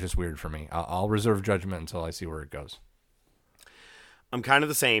it was just weird for me. I'll reserve judgment until I see where it goes. I'm kind of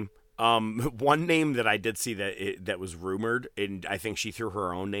the same. One name that I did see that was rumored, and I think she threw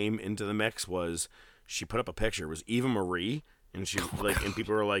her own name into the mix, was she put up a picture. It was Eva Marie. and she and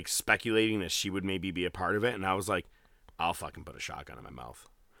people were like speculating that she would maybe be a part of it, and I was like, I'll fucking put a shotgun in my mouth.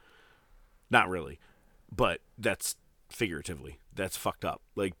 Not really, but that's figuratively. That's fucked up.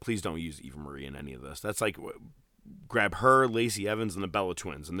 Like, please don't use Eva Marie in any of this. That's like, grab her, Lacey Evans, and the Bella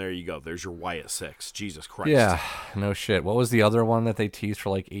Twins, and there you go. There's your Wyatt Six. Jesus Christ. Yeah, no shit. What was the other one that they teased for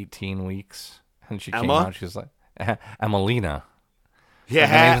like 18 weeks? And she came out, she was like, Emelina. Yeah,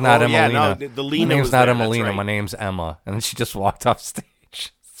 my name's not Emelina. Yeah, no, the Lena my name's was not there, Emelina. right. My name's Emma. And then she just walked off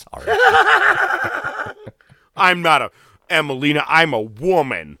stage. Sorry. I'm not a Emelina. I'm a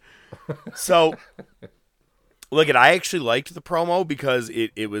woman. So, look, I actually liked the promo because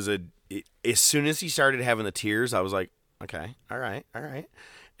it was as soon as he started having the tears, I was like, okay, all right.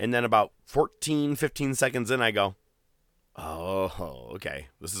 And then about 14, 15 seconds in, I go, oh, okay,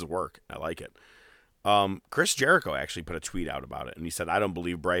 this is work. I like it. Chris Jericho actually put a tweet out about it, and he said, I don't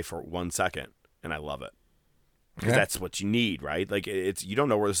believe Bray for 1 second, and I love it. Because that's what you need, right? Like, you don't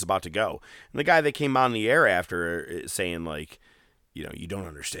know where this is about to go. And the guy that came on the air after saying, like, you know, you don't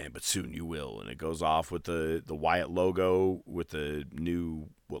understand, but soon you will. And it goes off with the Wyatt logo with the new,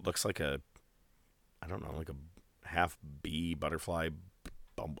 what looks like a half bee, butterfly,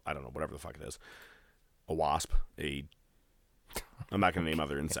 I don't know, whatever the fuck it is. A wasp, I'm not going to name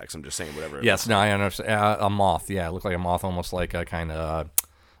other insects. I'm just saying whatever. Yes, no, I understand. A moth. Yeah, it looked like a moth, almost like a kind of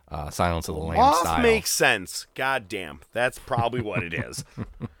Silence of the Lambs moth style. Makes sense. God damn. That's probably what it is.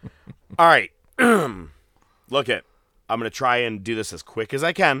 All right. Look it. I'm going to try and do this as quick as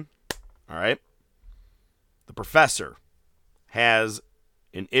I can. All right. The professor has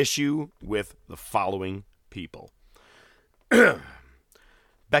an issue with the following people.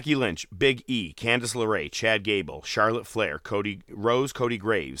 Becky Lynch, Big E, Candice LeRae, Chad Gable, Charlotte Flair, Cody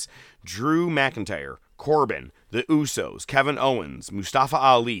Graves, Drew McIntyre, Corbin, The Usos, Kevin Owens, Mustafa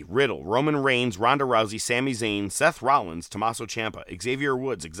Ali, Riddle, Roman Reigns, Ronda Rousey, Sami Zayn, Seth Rollins, Tommaso Ciampa, Xavier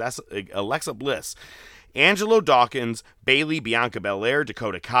Woods, Alexa Bliss, Angelo Dawkins, Bayley, Bianca Belair,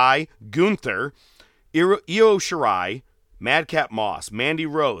 Dakota Kai, Gunther, Io Shirai, Madcap Moss, Mandy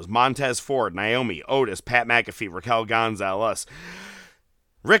Rose, Montez Ford, Naomi, Otis, Pat McAfee, Raquel Gonzalez,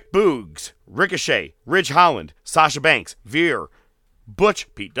 Rick Boogs, Ricochet, Ridge Holland, Sasha Banks, Veer, Butch,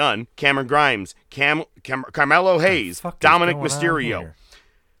 Pete Dunne, Cameron Grimes, Carmelo Hayes, Dominic Mysterio,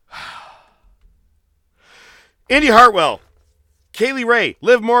 Indy Hartwell, Kaylee Ray,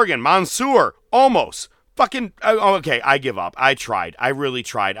 Liv Morgan, Mansoor, Omos. Fucking, okay, I give up. I tried. I really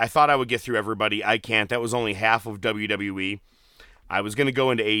tried. I thought I would get through everybody. I can't. That was only half of WWE. I was going to go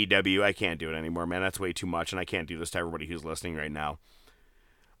into AEW. I can't do it anymore, man. That's way too much, and I can't do this to everybody who's listening right now.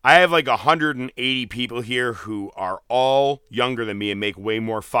 I have like 180 people here who are all younger than me and make way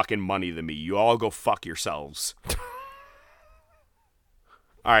more fucking money than me. You all go fuck yourselves.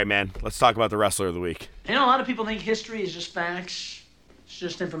 All right, man. Let's talk about the wrestler of the week. You know, a lot of people think history is just facts. It's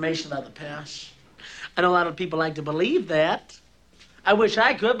just information about the past. I know a lot of people like to believe that. I wish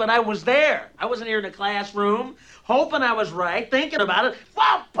I could, but I was there. I wasn't here in a classroom, hoping I was right, thinking about it.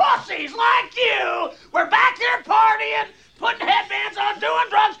 While pussies like you were back here partying, putting headbands on, doing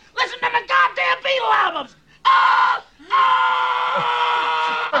drugs, listening to the goddamn Beatle albums.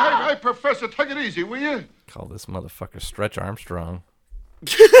 Hey, Professor, take it easy, will you? Call this motherfucker Stretch Armstrong.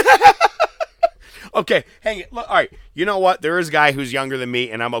 Okay, hang it. Look, all right, you know what? There is a guy who's younger than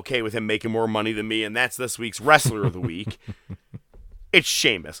me, and I'm okay with him making more money than me, and that's this week's Wrestler of the Week. It's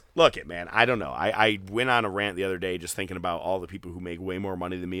Sheamus. Look it, man. I don't know. I went on a rant the other day just thinking about all the people who make way more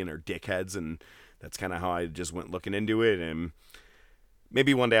money than me and are dickheads, and that's kind of how I just went looking into it, and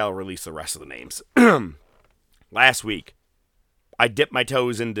maybe one day I'll release the rest of the names. Last week, I dipped my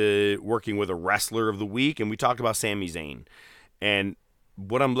toes into working with a Wrestler of the Week, and we talked about Sami Zayn. And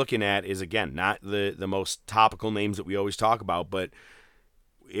what I'm looking at is, again, not the most topical names that we always talk about, but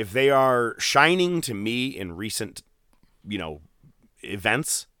if they are shining to me in recent,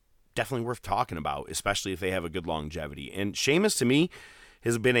 events, definitely worth talking about, especially if they have a good longevity. And Sheamus, to me,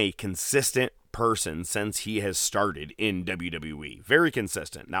 has been a consistent person since he has started in WWE. Very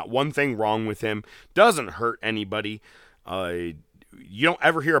consistent. Not one thing wrong with him. Doesn't hurt anybody. You don't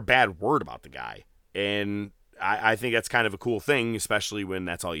ever hear a bad word about the guy. And I think that's kind of a cool thing, especially when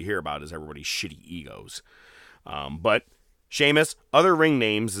that's all you hear about is everybody's shitty egos. But Sheamus, other ring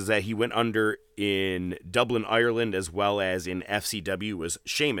names is that he went under in Dublin, Ireland, as well as in FCW was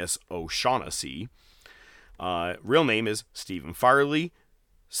Sheamus O'Shaughnessy. Real name is Stephen Farley,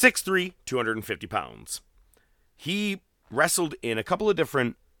 6'3", 250 pounds. He wrestled in a couple of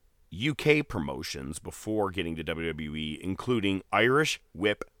different UK promotions before getting to WWE, including Irish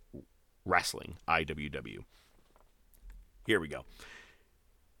Whip Wrestling, IWW. Here we go.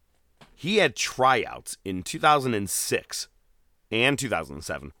 He had tryouts in 2006 and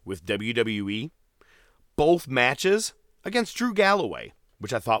 2007 with WWE, both matches against Drew Galloway,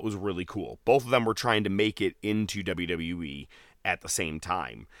 which I thought was really cool. Both of them were trying to make it into WWE at the same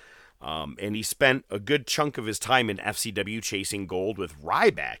time. And he spent a good chunk of his time in FCW chasing gold with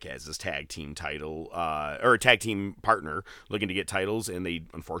Ryback as his tag team title, or tag team partner, looking to get titles, and they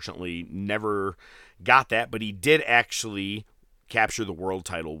unfortunately never got that, but he did actually capture the world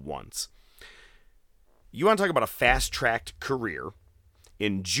title once. You want to talk about a fast-tracked career?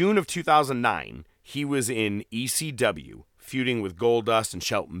 In June of 2009, he was in ECW, feuding with Goldust and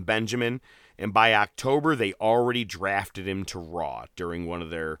Shelton Benjamin, and by October, they already drafted him to Raw during one of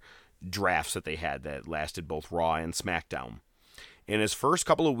their drafts that they had that lasted both Raw and SmackDown. In his first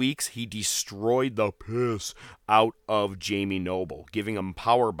couple of weeks, he destroyed the piss out of Jamie Noble, giving him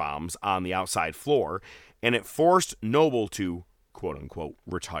power bombs on the outside floor, and it forced Noble to, quote-unquote,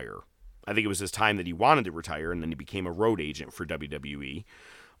 retire. I think it was his time that he wanted to retire, and then he became a road agent for WWE.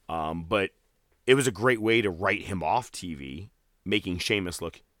 But it was a great way to write him off TV, making Sheamus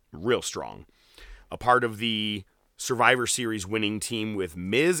look real strong. A part of the Survivor Series winning team with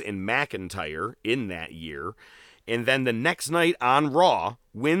Miz and McIntyre in that year, and then the next night on Raw,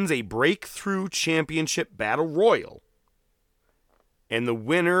 wins a Breakthrough Championship Battle Royal. And the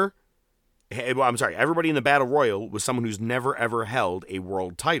winner, everybody in the Battle Royal was someone who's never ever held a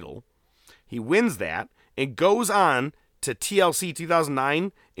world title. He wins that and goes on to TLC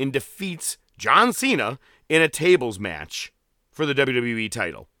 2009 and defeats John Cena in a tables match for the WWE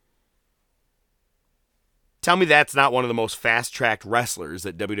title. Tell me that's not one of the most fast-tracked wrestlers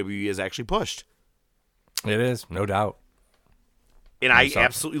that WWE has actually pushed. It is, no doubt. And I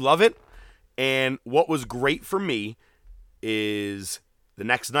absolutely love it. And what was great for me is the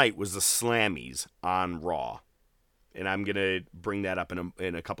next night was the Slammies on Raw. And I'm going to bring that up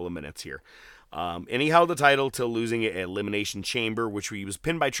in a couple of minutes here. And he held the title till losing it at Elimination Chamber, which he was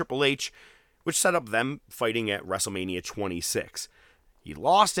pinned by Triple H, which set up them fighting at WrestleMania 26. He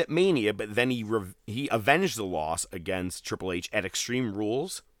lost at Mania, but then he avenged the loss against Triple H at Extreme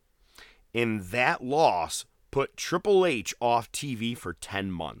Rules. And that loss put Triple H off TV for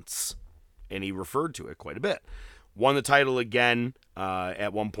 10 months. And he referred to it quite a bit. Won the title again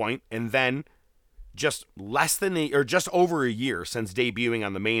at one point, and then just just over a year since debuting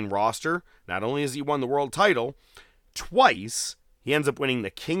on the main roster, not only has he won the world title twice, he ends up winning the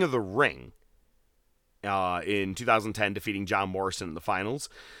King of the Ring in 2010, defeating John Morrison in the finals.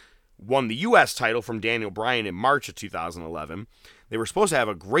 Won the U.S. title from Daniel Bryan in March of 2011. They were supposed to have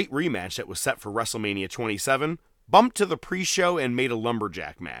a great rematch that was set for WrestleMania 27, bumped to the pre-show and made a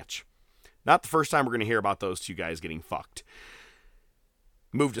lumberjack match. Not the first time we're going to hear about those two guys getting fucked.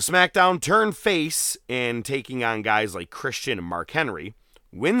 Moved to SmackDown, turned face, and taking on guys like Christian and Mark Henry,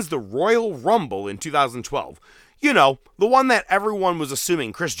 wins the Royal Rumble in 2012. You know, the one that everyone was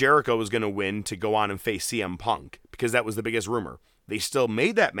assuming Chris Jericho was going to win to go on and face CM Punk, because that was the biggest rumor. They still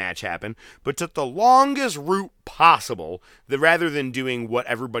made that match happen, but took the longest route possible, rather than doing what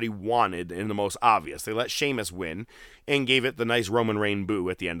everybody wanted and the most obvious. They let Sheamus win and gave it the nice Roman Reigns boo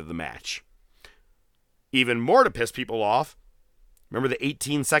at the end of the match. Even more to piss people off, remember the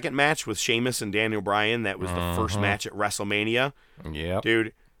 18-second match with Sheamus and Daniel Bryan? That was the first match at WrestleMania. Yep.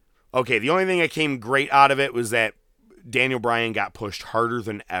 Dude, okay, the only thing that came great out of it was that Daniel Bryan got pushed harder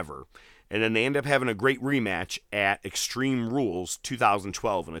than ever. And then they end up having a great rematch at Extreme Rules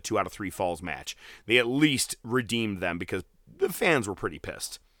 2012 in a 2 out of 3 falls match. They at least redeemed them because the fans were pretty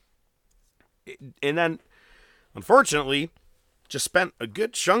pissed. And then, unfortunately, just spent a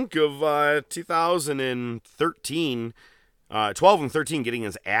good chunk of 2013, 12 and 13 getting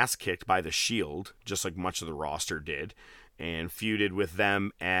his ass kicked by The Shield, just like much of the roster did, and feuded with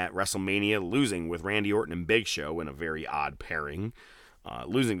them at WrestleMania, losing with Randy Orton and Big Show in a very odd pairing.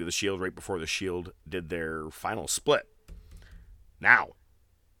 Losing to The Shield right before The Shield did their final split. Now,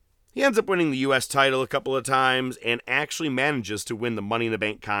 he ends up winning the U.S. title a couple of times and actually manages to win the Money in the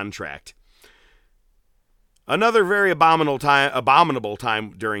Bank contract. Another very abominable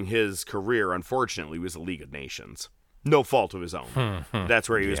time during his career, unfortunately, was the League of Nations. No fault of his own. That's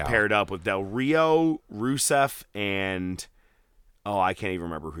where he was paired up with Del Rio, Rusev, and I can't even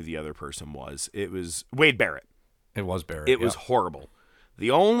remember who the other person was. It was Wade Barrett. It was Barrett. It was horrible.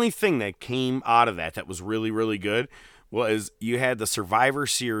 The only thing that came out of that was really, really good was you had the Survivor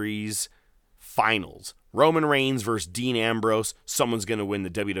Series finals. Roman Reigns versus Dean Ambrose. Someone's going to win the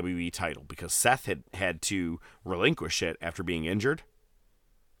WWE title because Seth had to relinquish it after being injured.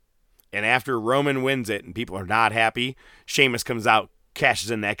 And after Roman wins it and people are not happy, Sheamus comes out, cashes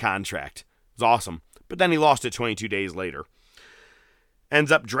in that contract. It was awesome. But then he lost it 22 days later.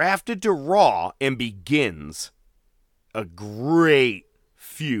 Ends up drafted to Raw and begins a great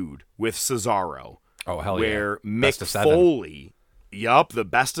feud with Cesaro. Oh, hell yeah. Where Best Mick of 7. Foley, the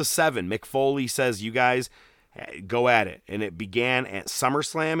best of 7. Mick Foley says, you guys go at it. And it began at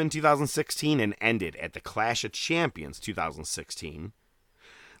SummerSlam in 2016 and ended at the Clash of Champions 2016,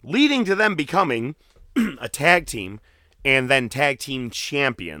 leading to them becoming a tag team and then tag team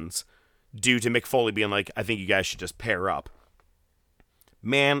champions due to Mick Foley being like, I think you guys should just pair up.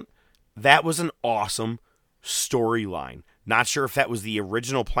 Man, that was an awesome storyline. Not sure if that was the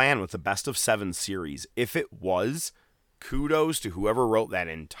original plan with the Best of 7 series. If it was, kudos to whoever wrote that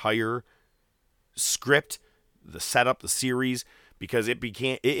entire script, the setup, the series, because it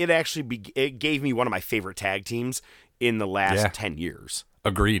gave me one of my favorite tag teams in the last 10 years.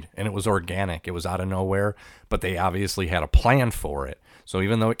 Agreed. And it was organic. It was out of nowhere, but they obviously had a plan for it. So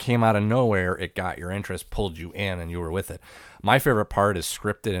even though it came out of nowhere, it got your interest, pulled you in, and you were with it. My favorite part is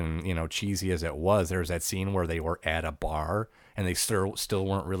scripted and, cheesy as it was. There's that scene where they were at a bar and they still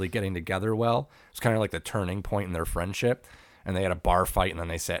weren't really getting together well. It's kind of like the turning point in their friendship. And they had a bar fight and then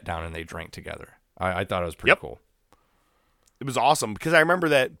they sat down and they drank together. I thought it was pretty cool. It was awesome because I remember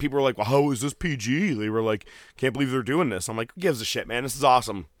that people were like, well, how is this PG? They were like, can't believe they're doing this. I'm like, who gives a shit, man? This is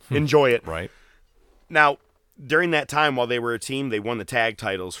awesome. Enjoy it. Right. Now, during that time while they were a team, they won the tag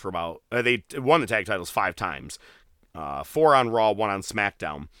titles they won the tag titles 5 times. 4 on Raw, 1 on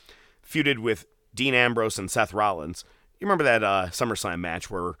SmackDown. Feuded with Dean Ambrose and Seth Rollins. You remember that SummerSlam match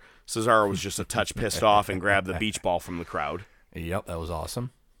where Cesaro was just a touch pissed off and grabbed the beach ball from the crowd? Yep, that was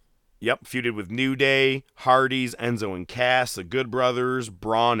awesome. Yep, feuded with New Day, Hardys, Enzo and Cass, the Good Brothers,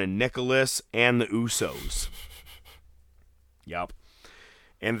 Braun and Nicholas, and the Usos. Yep.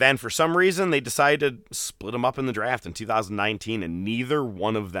 And then for some reason, they decided to split them up in the draft in 2019, and neither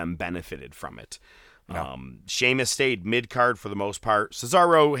one of them benefited from it. No. Sheamus stayed mid-card for the most part.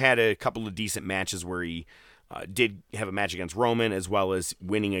 Cesaro had a couple of decent matches where he did have a match against Roman as well as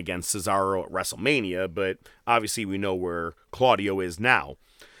winning against Cesaro at WrestleMania, but obviously we know where Claudio is now.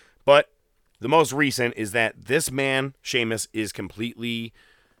 But the most recent is that this man, Sheamus, is completely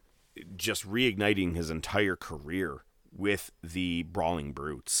just reigniting his entire career with the Brawling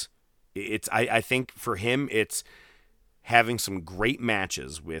Brutes. I think for him, it's having some great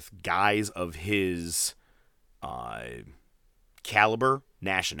matches with guys of his caliber,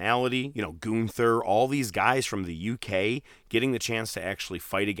 nationality, Gunther, all these guys from the UK, getting the chance to actually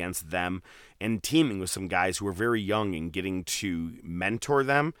fight against them and teaming with some guys who are very young and getting to mentor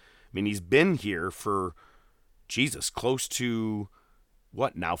them. I mean, he's been here for, close to,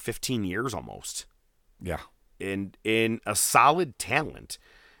 15 years almost. Yeah. In a solid talent.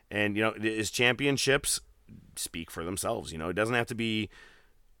 And, his championships speak for themselves. It doesn't have to be,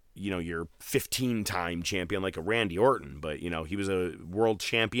 your 15-time champion like a Randy Orton. But, he was a world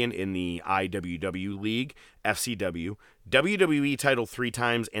champion in the IWW League, FCW, WWE title 3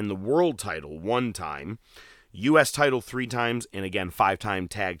 times, and the world title 1 time. U.S. title 3 times, and again, 5-time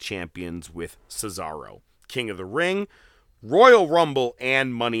tag champions with Cesaro. King of the Ring, Royal Rumble,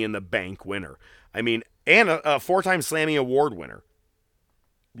 and Money in the Bank winner. I mean, and a 4-time Slammy Award winner.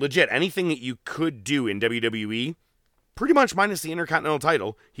 Legit, anything that you could do in WWE, pretty much minus the Intercontinental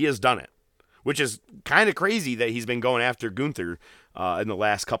title, he has done it. Which is kind of crazy that he's been going after Gunther in the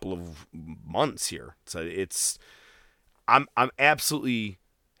last couple of months here. So I'm absolutely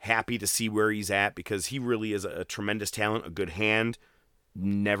happy to see where he's at because he really is a tremendous talent, a good hand,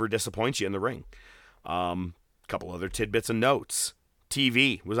 never disappoints you in the ring. Couple other tidbits and notes.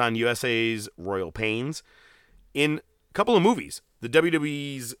 TV was on USA's Royal Pains in a couple of movies. The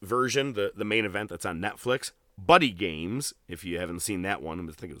WWE's version, the main event that's on Netflix, Buddy Games, if you haven't seen that one,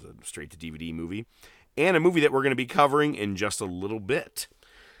 I think it was a straight-to-DVD movie, and a movie that we're going to be covering in just a little bit.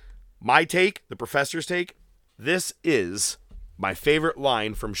 My take, the professor's take, this is my favorite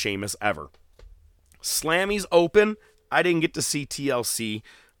line from Sheamus ever. Slammy's open. I didn't get to see TLC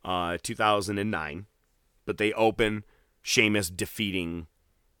 2009, but they open Sheamus defeating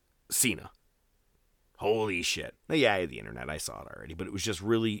Cena. Holy shit. Yeah, I had the internet. I saw it already, but it was just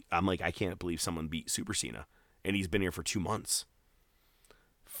really, I'm like, I can't believe someone beat Super Cena, and he's been here for 2 months.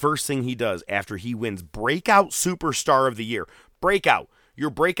 First thing he does after he wins Breakout Superstar of the Year. Breakout. Your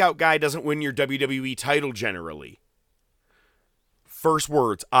breakout guy doesn't win your WWE title generally. First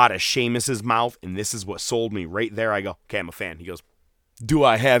words out of Sheamus's mouth, and this is what sold me right there. I go, okay, I'm a fan. He goes, do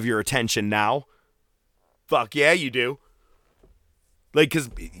I have your attention now? Fuck yeah, you do. Like, because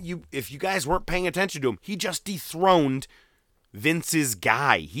if you guys weren't paying attention to him, he just dethroned Vince's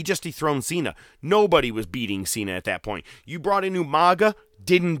guy. He just dethroned Cena. Nobody was beating Cena at that point. You brought in Umaga,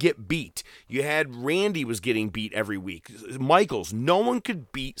 didn't get beat. You had Randy was getting beat every week. Michaels, no one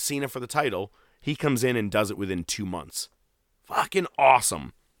could beat Cena for the title. He comes in and does it within 2 months. Fucking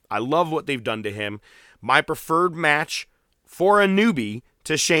awesome. I love what they've done to him. My preferred match for a newbie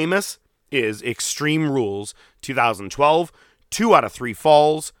to Sheamus is Extreme Rules 2012, 2 out of 3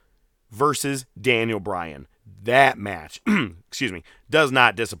 falls versus Daniel Bryan. That match, does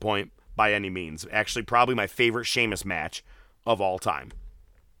not disappoint by any means. Actually, probably my favorite Sheamus match of all time.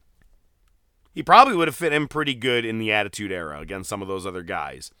 He probably would have fit in pretty good in the Attitude Era against some of those other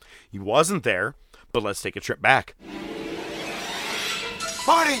guys. He wasn't there, but let's take a trip back.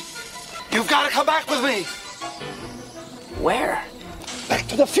 Marty, you've got to come back with me. Where? Back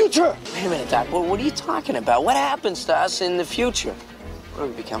to the future. Wait a minute, Doc. What are you talking about? What happens to us in the future? What,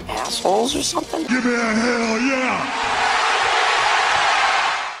 do we become assholes or something? Give me a hell yeah!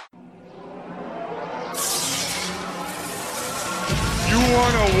 You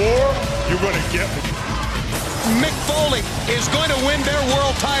want a war? You're going to get one. Mick Foley is going to win their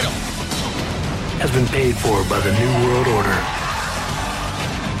world title. Has been paid for by the New World Order.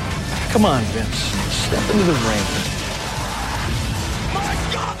 Come on, Vince. Step into the ring. My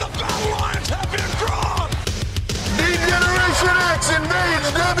God, the battle lines have been drawn! D-Generation X invades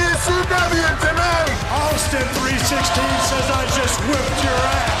WCW tonight! Austin 316 says I just whipped your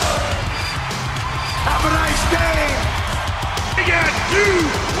ass. Have a nice day! We got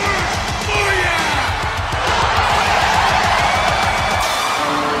you! Booyah!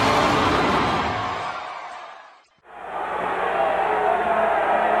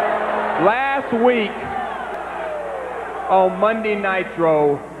 Last week on Monday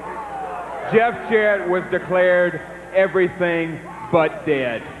Nitro, Jeff Jarrett was declared everything but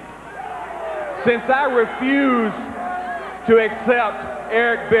dead. Since I refused to accept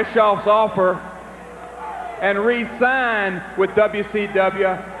Eric Bischoff's offer and re-sign with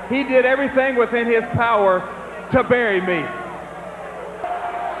WCW, he did everything within his power to bury me.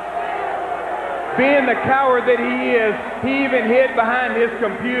 Being the coward that he is, he even hid behind his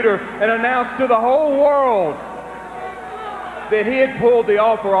computer and announced to the whole world that he had pulled the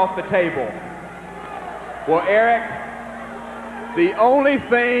offer off the table. Well, Eric, the only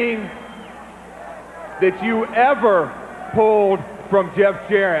thing that you ever pulled from Jeff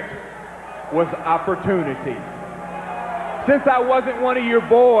Jarrett was opportunity. Since I wasn't one of your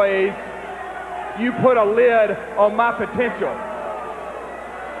boys, you put a lid on my potential.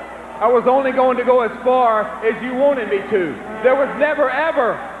 I was only going to go as far as you wanted me to. There was never,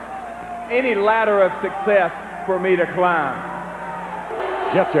 ever any ladder of success for me to climb.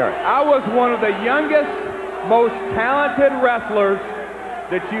 Jeff Jarrett. I was one of the youngest, most talented wrestlers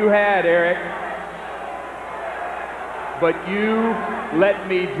that you had, Eric. But you let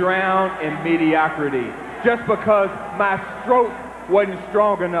me drown in mediocrity just because my stroke wasn't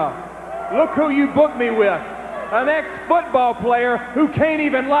strong enough. Look who you booked me with. An ex-football player who can't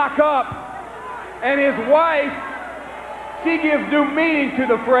even lock up. And his wife, she gives new meaning to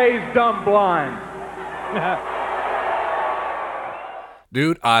the phrase dumb blind.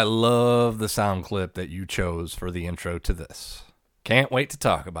 Dude, I love the sound clip that you chose for the intro to this. Can't wait to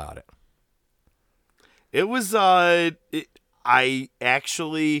talk about it. It was, it's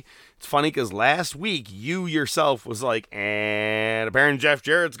funny because last week you yourself was like, and apparently Jeff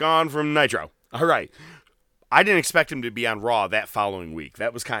Jarrett's gone from Nitro. All right. I didn't expect him to be on Raw that following week.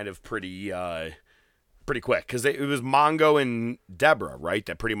 That was kind of pretty quick because it was Mongo and Deborah, right,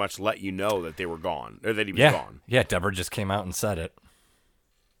 that pretty much let you know that they were gone or that he was gone. Yeah, Deborah just came out and said it.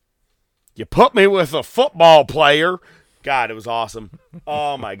 You put me with a football player. God, it was awesome.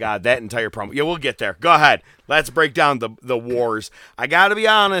 Oh, my God, that entire promo. Yeah, we'll get there. Go ahead. Let's break down the wars. I got to be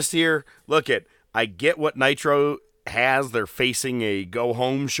honest here. Look, I get what Nitro has. They're facing a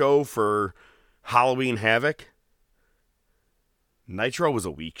go-home show for Halloween Havoc. Nitro was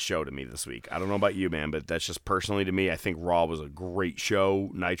a weak show to me this week. I don't know about you, man, but that's just personally to me. I think Raw was a great show.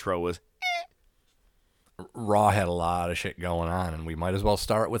 Nitro was Raw had a lot of shit going on, and we might as well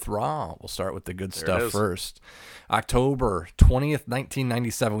start with Raw. We'll start with the good stuff first. October 20th,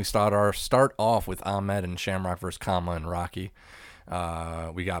 1997, we start off with Ahmed and Shamrock versus Kama and Rocky.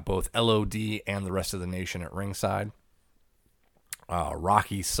 We got both LOD and the rest of the nation at ringside.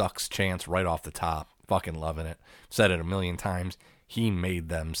 Rocky sucks chance right off the top. Fucking loving it. Said it a million times. He made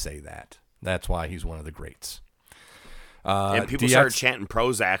them say that. That's why he's one of the greats. And people started chanting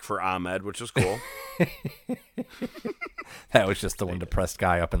Prozac for Ahmed, which was cool. That was just the one depressed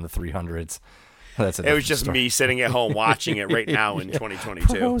guy up in the 300s. It was just me sitting at home watching it right now in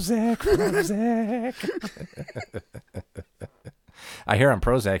 2022. Prozac. I hear on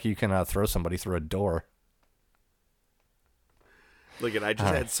Prozac you can throw somebody through a door. Look, I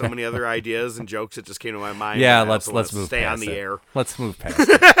just had so many other ideas and jokes that just came to my mind. Yeah, let's move stay past on the air. Let's move past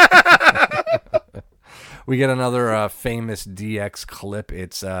it. We get another famous DX clip.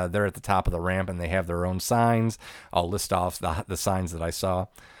 It's they're at the top of the ramp and they have their own signs. I'll list off the signs that I saw.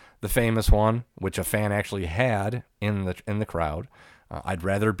 The famous one, which a fan actually had in the crowd. I'd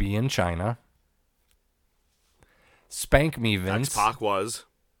rather be in China. Spank me, Vince. X-Pac was.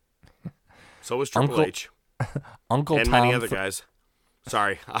 So was Triple H. Uncle and Tom. many other guys.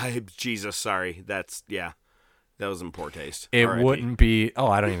 Sorry. Jesus, sorry. That was in poor taste. It R.I.P. wouldn't be... Oh,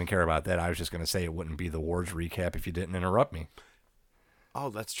 I don't even care about that. I was just going to say it wouldn't be the Wars recap if you didn't interrupt me. Oh,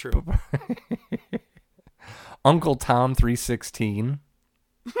 that's true. Uncle Tom 316.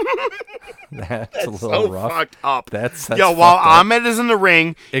 That's a little so rough. Fucked up. That's Yo, while Ahmed is in the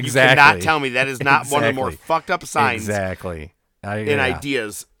ring, exactly. You cannot tell me that is not one of the more fucked up signs. Exactly.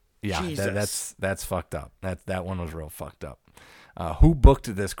 Ideas. Yeah, Jesus. that's fucked up. That one was real fucked up. Who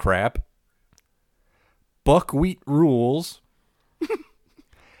booked this crap? Buckwheat rules.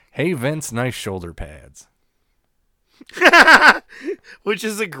 Hey Vince, nice shoulder pads. Which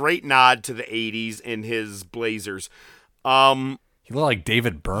is a great nod to the 80s in his blazers. He looked like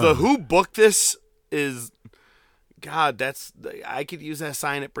David Byrne. The who booked this is, God, I could use that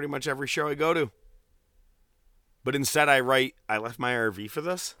sign at pretty much every show I go to. But instead I write, I left my RV for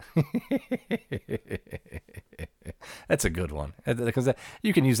this. That's a good one. Because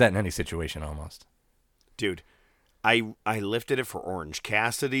you can use that in any situation almost. Dude, I lifted it for Orange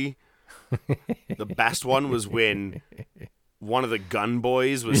Cassidy. The best one was when one of the gun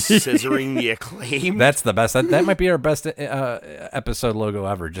boys was scissoring the Acclaim. That's the best. That might be our best episode logo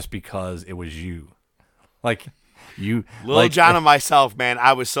ever, just because it was you. Like you, Lil Jon and myself, man.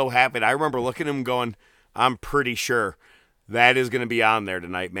 I was so happy. I remember looking at him going, I'm pretty sure that is going to be on there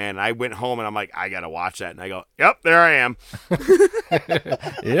tonight, man. I went home and I'm like, I got to watch that. And I go, yep, there I am.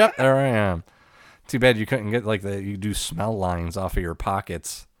 Yep, there I am. Too bad you couldn't get you do smell lines off of your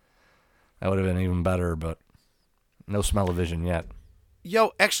pockets. That would have been even better, but no smell-o-vision yet.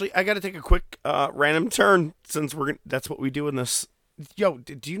 Yo, actually, I got to take a quick random turn since that's what we do in this. Yo,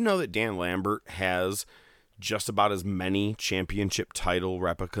 do you know that Dan Lambert has just about as many championship title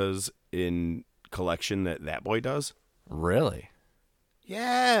replicas in collection that boy does? Really?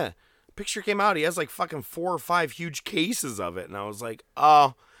 Yeah. Picture came out. He has like fucking 4 or 5 huge cases of it. And I was like,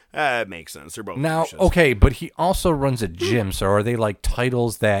 oh, that makes sense. They're both now, delicious. okay, but he also runs a gym. So are they like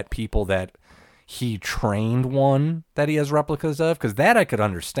titles that people that he trained won that he has replicas of? Because that I could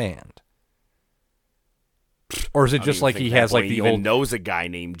understand. Or is it just like he has like the even old... knows a guy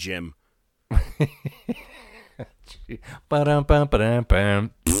named Jim.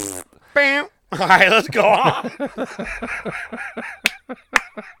 Ba-dum-bum-ba-dum-bum. Bam. All right, let's go on.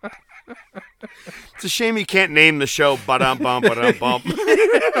 It's a shame you can't name the show ba-dum-bum, ba-dum-bum.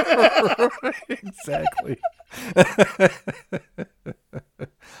 Exactly.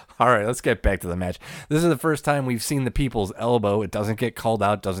 All right, let's get back to the match. This is the first time we've seen the People's Elbow. It doesn't get called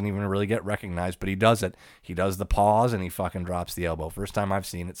out, doesn't even really get recognized, but he does it. He does the pause, and he fucking drops the elbow. First time I've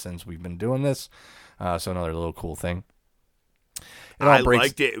seen it since we've been doing this. So another little cool thing. I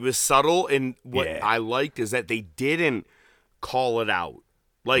liked it. It was subtle, and what I liked is that they didn't call it out.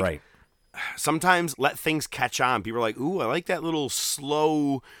 Like, right. Sometimes let things catch on. People are like, ooh, I like that little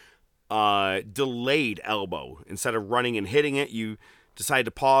slow, delayed elbow. Instead of running and hitting it, you decide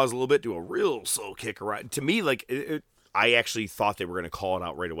to pause a little bit, do a real slow kick around. To me, like, I actually thought they were going to call it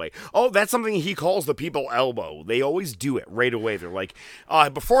out right away. Oh, that's something he calls the people elbow. They always do it right away. They're like,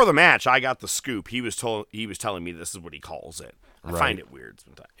 before the match, I got the scoop. He was telling me this is what he calls it. I find it weird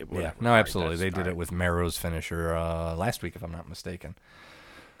sometimes. Yeah, no, absolutely. They did it with Mero's finisher last week, if I'm not mistaken.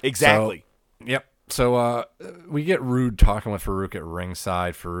 Exactly. So, yep. So we get Rude talking with Farouk at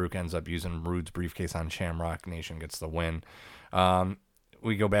ringside. Farouk ends up using Rude's briefcase on Shamrock Nation, gets the win.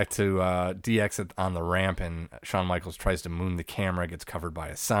 We go back to DX on the ramp, and Shawn Michaels tries to moon the camera, gets covered by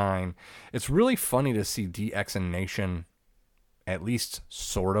a sign. It's really funny to see DX and Nation at least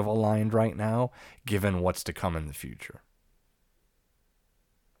sort of aligned right now, given what's to come in the future.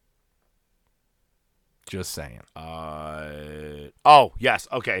 Just saying. Oh, yes.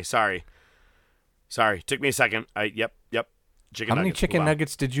 Okay, sorry. Took me a second. Yep. How many chicken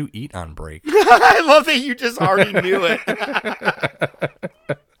nuggets did you eat on break? I love that you just already knew it.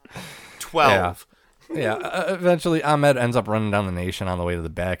 12. Yeah. Eventually, Ahmed ends up running down the Nation on the way to the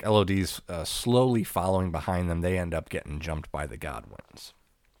back. LOD's slowly following behind them. They end up getting jumped by the Godwins.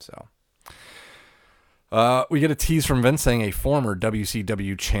 So... we get a tease from Vince saying a former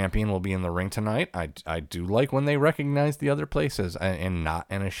WCW champion will be in the ring tonight. I do like when they recognize the other places and not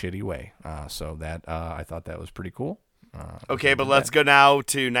in a shitty way. So that I thought that was pretty cool. Okay, but let's go now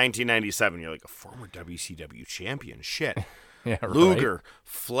to 1997. You're like, a former WCW champion. Shit. Yeah, right. Luger,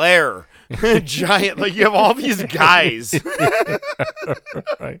 Flair, Giant. Like, you have all these guys.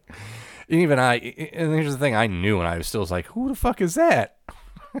 Right. Even and here's the thing, I knew, and I was still like, who the fuck is that?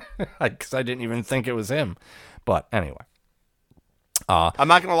 Because I didn't even think it was him. But anyway. I'm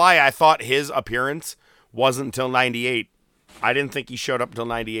not going to lie, I thought his appearance wasn't until 98. I didn't think he showed up until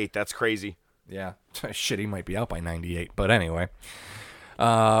 98. That's crazy. Yeah. Shit, he might be out by 98. But anyway.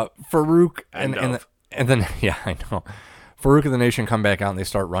 Farouk and then, yeah, I know. Farouk and the Nation come back out and they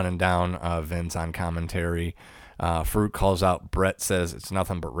start running down Vince on commentary. Farouk calls out Brett, says it's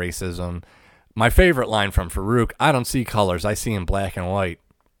nothing but racism. My favorite line from Farouk, I don't see colors, I see in black and white.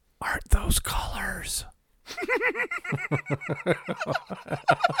 Aren't those colors?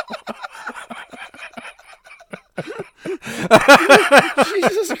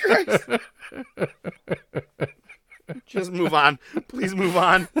 Jesus Christ. Just move on. Please move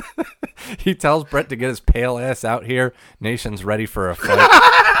on. He tells Brett to get his pale ass out here. Nation's ready for a fight.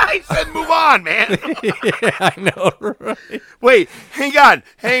 I said move on, man. Yeah, I know, right? Wait, hang on.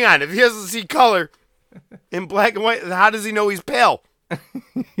 If he doesn't see color in black and white, how does he know he's pale?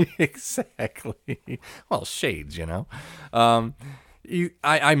 Exactly. Well, shades, you know.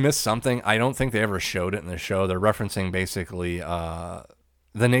 I missed something. I don't think they ever showed it in the show. They're referencing basically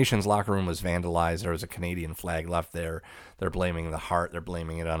the Nation's locker room was vandalized. There was a Canadian flag left there. They're blaming the Heart. They're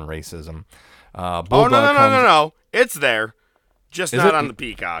blaming it on racism. No. It's there. Just Is not it? on the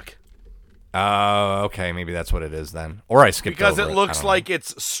Peacock. Okay. Maybe that's what it is then. Or I skipped because over it it. looks like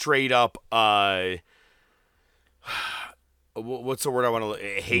it's straight up what's the word I want to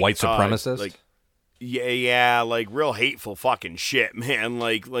hate? White supremacist? Like yeah, like real hateful fucking shit, man.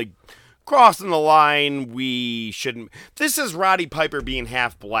 Like crossing the line, we shouldn't. This is Roddy Piper being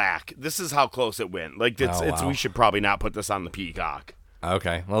half black. This is how close it went. Like it's we should probably not put this on the Peacock.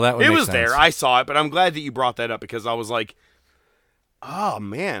 Okay. Well, that would it make was sense. there. I saw it, but I'm glad that you brought that up because I was like, oh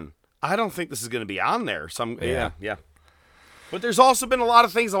man, I don't think this is going to be on there. Yeah. But there's also been a lot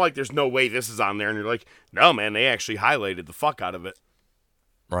of things I'm like, there's no way this is on there. And you're like, no, man, they actually highlighted the fuck out of it.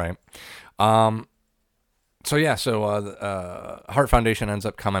 Right. So Hart Foundation ends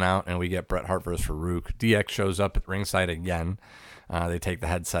up coming out, and we get Bret Hart versus Farouk. DX shows up at ringside again. They take the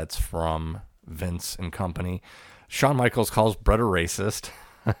headsets from Vince and company. Shawn Michaels calls Bret a racist.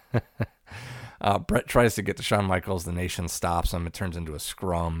 Bret tries to get to Shawn Michaels. The Nation stops him. It turns into a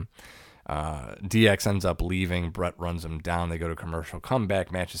scrum. DX ends up leaving. Bret runs him down. They go to commercial.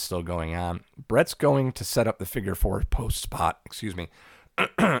 Comeback match is still going on. Bret's going to set up the figure 4 post spot. Excuse me.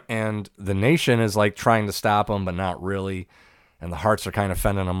 And the Nation is like trying to stop him, but not really. And the Hearts are kind of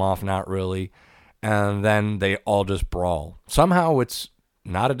fending him off, not really. And then they all just brawl. Somehow it's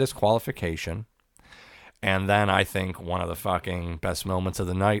not a disqualification. And then I think one of the fucking best moments of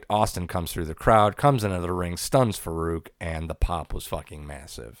the night, Austin comes through the crowd, comes into the ring, stuns Farouk, and the pop was fucking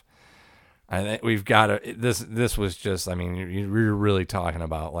massive. I think we've got to, this was just, I mean, you're really talking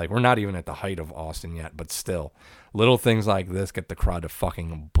about, like, we're not even at the height of Austin yet, but still, little things like this get the crowd to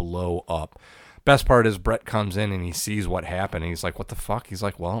fucking blow up. Best part is Bret comes in and he sees what happened. He's like, what the fuck? He's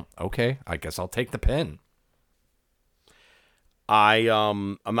like, well, okay, I guess I'll take the pin.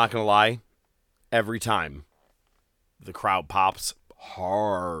 I'm not going to lie. Every time the crowd pops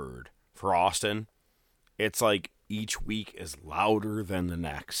hard for Austin, it's like each week is louder than the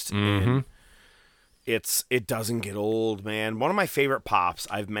next. Mm-hmm. And it doesn't get old, man. One of my favorite pops,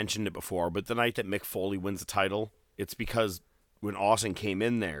 I've mentioned it before, but the night that Mick Foley wins the title, it's because when Austin came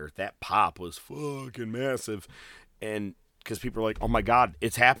in there, that pop was fucking massive. And because people are like, oh my God,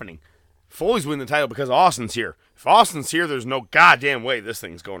 it's happening. Foley's winning the title because Austin's here. If Austin's here, there's no goddamn way this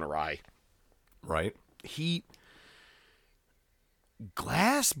thing's going awry. Right.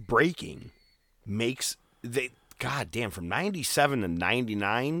 Glass breaking makes goddamn, from 97 to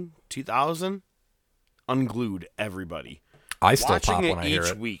 99, 2000, unglued everybody. I still Watching pop it when I hear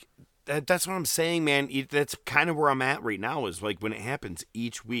each it. week. That's what I'm saying, man. That's kind of where I'm at right now, is like when it happens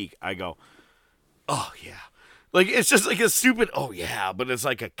each week, I go, oh yeah. Like, it's just like a stupid, oh yeah, but it's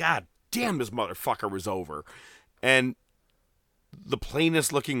like a, god damn, this motherfucker was over. And the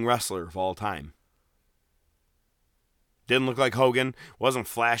plainest looking wrestler of all time. Didn't look like Hogan. Wasn't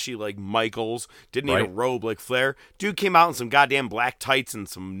flashy like Michaels. Didn't need a robe like Flair. Dude came out in some goddamn black tights and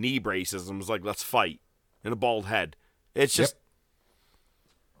some knee braces and was like, let's fight. And a bald head. It's just,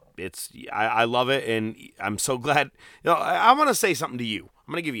 I love it. And I'm so glad. You know, I want to say something to you.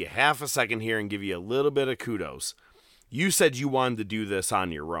 I'm going to give you half a second here and give you a little bit of kudos. You said you wanted to do this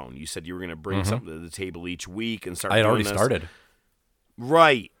on your own. You said you were going to bring something to the table each week and start doing this. I had already started.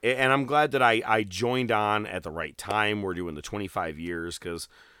 Right. And I'm glad that I joined on at the right time. We're doing the 25 years because,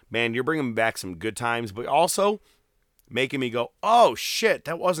 man, you're bringing back some good times. But also, making me go, oh, shit,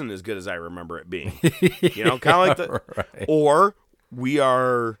 that wasn't as good as I remember it being. You know, kind of like the... Right. Or we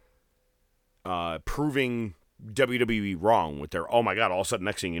are proving WWE wrong with their, oh, my God, all of a sudden,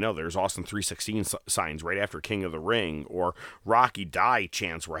 next thing you know, there's Austin 316 signs right after King of the Ring, or Rocky Die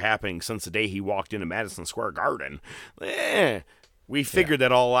chants were happening since the day he walked into Madison Square Garden. We figured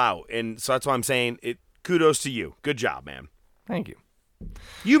that all out. And so that's why I'm saying, kudos to you. Good job, man. Thank you.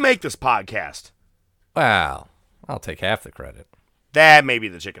 You make this podcast. Well, I'll take half the credit. That may be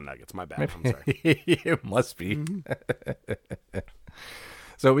the chicken nuggets. My bad. I'm sorry. It must be.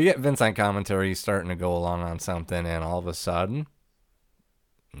 So we get Vince on commentary. He's starting to go along on something, and all of a sudden,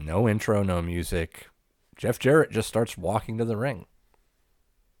 no intro, no music. Jeff Jarrett just starts walking to the ring.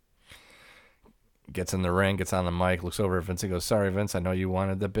 Gets in the ring, gets on the mic, looks over at Vince and goes, sorry, Vince, I know you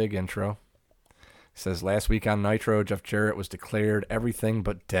wanted the big intro. He says, last week on Nitro, Jeff Jarrett was declared everything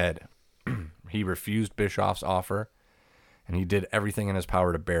but dead. He refused Bischoff's offer, and he did everything in his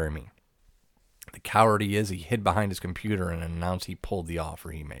power to bury me. The coward he is, he hid behind his computer and announced he pulled the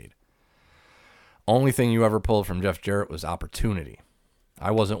offer he made. Only thing you ever pulled from Jeff Jarrett was opportunity.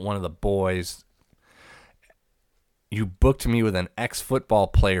 I wasn't one of the boys. You booked me with an ex-football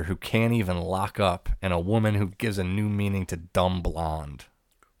player who can't even lock up and a woman who gives a new meaning to dumb blonde.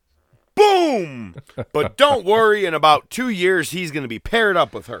 Boom! But don't worry, in about 2 years, he's going to be paired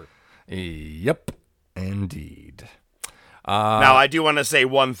up with her. Yep, indeed. Now, I do want to say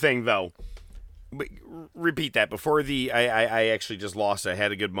one thing, though. Repeat that. Before I actually just lost. I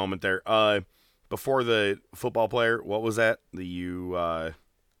had a good moment there. Before the football player, what was that? I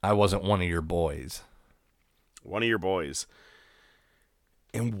wasn't one of your boys. One of your boys.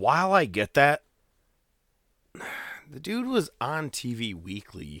 And while I get that, the dude was on TV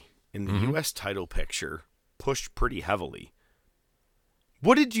Weekly in the U.S. title picture, pushed pretty heavily.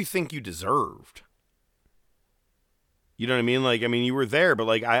 What did you think you deserved? You know what I mean? Like, I mean, you were there, but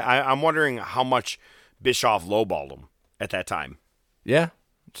like, I'm wondering how much Bischoff lowballed him at that time. Yeah,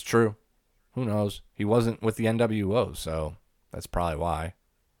 it's true. Who knows? He wasn't with the NWO, so that's probably why.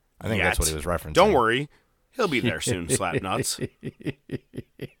 I think that's what he was referencing. Don't worry. He'll be there soon, slap nuts.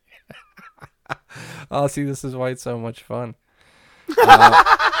 Oh, see, this is why it's so much fun.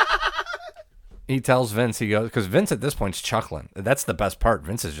 He tells Vince, he goes, because Vince at this point's chuckling. That's the best part.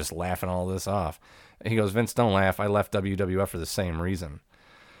 Vince is just laughing all this off. He goes, Vince, don't laugh. I left WWF for the same reason.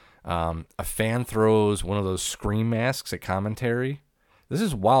 A fan throws one of those scream masks at commentary. This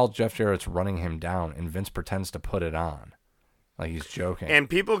is while Jeff Jarrett's running him down, and Vince pretends to put it on. Like he's joking. And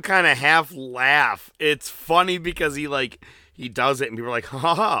people kind of half laugh. It's funny because he does it, and people are like,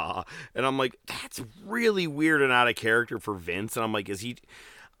 ha ha. And I'm like, that's really weird and out of character for Vince. And I'm like,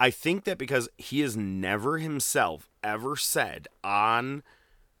 I think that because he has never himself ever said on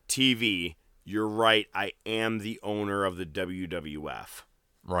TV, you're right, I am the owner of the WWF.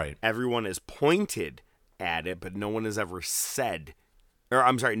 Right. Everyone has pointed at it, but no one has ever said, or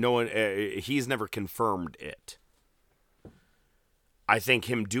I'm sorry, no one, he's never confirmed it. I think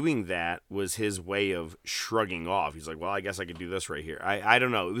him doing that was his way of shrugging off. He's like, well, I guess I could do this right here. I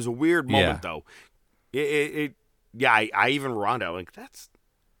don't know. It was a weird moment, though. I even Rondo, like,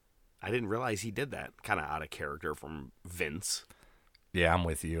 I didn't realize he did that. Kind of out of character from Vince. Yeah, I'm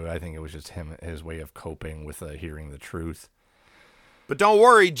with you. I think it was just his way of coping with hearing the truth. But don't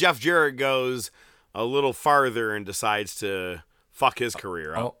worry, Jeff Jarrett goes a little farther and decides to fuck his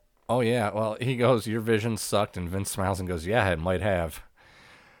career up. Oh, yeah. Well, he goes, your vision sucked, and Vince smiles and goes, yeah, it might have.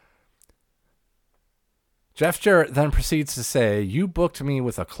 Jeff Jarrett then proceeds to say, you booked me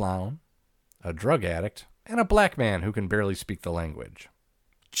with a clown, a drug addict, and a black man who can barely speak the language.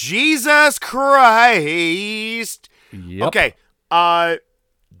 Jesus Christ! Yep. Okay,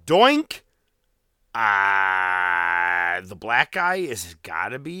 Doink. The black guy is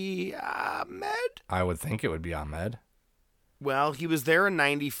gotta be Ahmed? I would think it would be Ahmed. Well, he was there in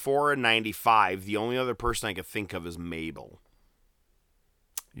 94 and 95. The only other person I could think of is Mabel.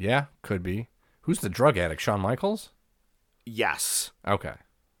 Yeah, could be. Who's the drug addict? Shawn Michaels? Yes. Okay.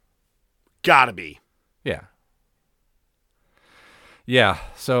 Gotta be. Yeah. Yeah,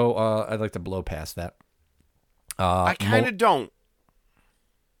 so I'd like to blow past that. I kind of don't.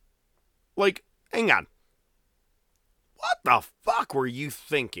 Like, hang on. What the fuck were you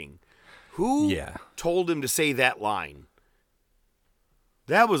thinking? Who told him to say that line?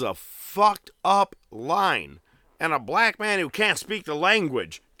 That was a fucked up line. And a black man who can't speak the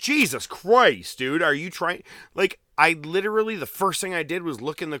language. Jesus Christ, dude. Are you trying? Like, I literally, the first thing I did was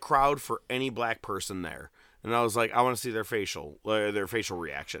look in the crowd for any black person there. And I was like, I want to see their facial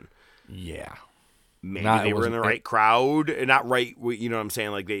reaction. Yeah. maybe they were in the right crowd, not right. You know what I'm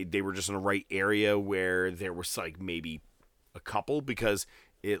saying? Like they were just in the right area where there was like maybe a couple, because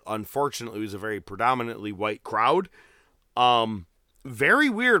it unfortunately was a very predominantly white crowd. Very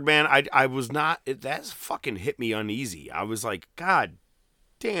weird, man. I was not. That's fucking hit me uneasy. I was like, God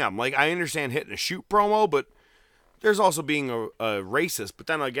damn. Like, I understand hitting a shoot promo, but there's also being a racist. But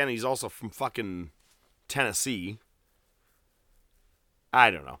then again, he's also from fucking Tennessee.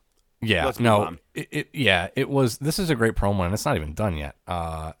 I don't know. Yeah, Let's move on. It was. This is a great promo, and it's not even done yet.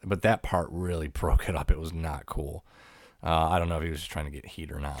 But that part really broke it up. It was not cool. I don't know if he was just trying to get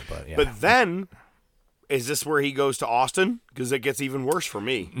heat or not, but yeah. But then, is this where he goes to Austin? Because it gets even worse for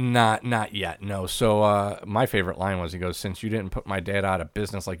me. Not yet, no. So my favorite line was, he goes, "Since you didn't put my dad out of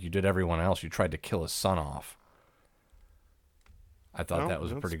business like you did everyone else, you tried to kill his son off." I thought that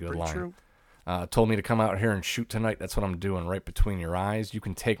was a pretty good line. True. Told me to come out here and shoot tonight. That's what I'm doing, right between your eyes. You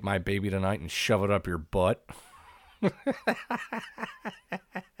can take my baby tonight and shove it up your butt. All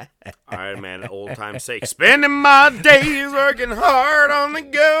right, man, old time's sake. Spending my days working hard on the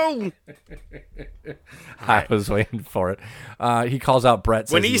go. I was waiting for it. He calls out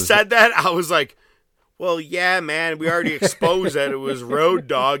Brett. When he said that, I was like, well, yeah, man, we already exposed that it was Road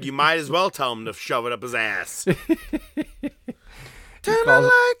Dogg. You might as well tell him to shove it up his ass. Turn the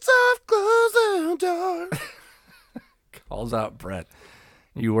lights off, close the door. Calls out Brett.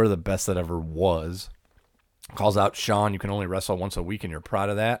 You were the best that ever was. Calls out Sean. You can only wrestle once a week, and you're proud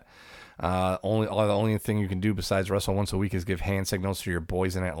of that. The only thing you can do besides wrestle once a week is give hand signals to your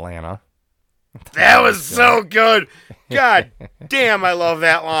boys in Atlanta. That was so good. God damn, I love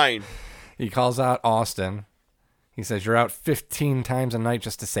that line. He calls out Austin. He says, "You're out 15 times a night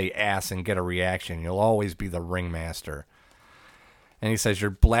just to say ass and get a reaction. You'll always be the ringmaster." And he says, "Your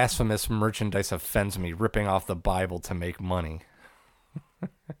blasphemous merchandise offends me, ripping off the Bible to make money."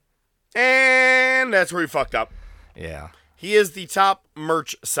 And that's where he fucked up. Yeah. He is the top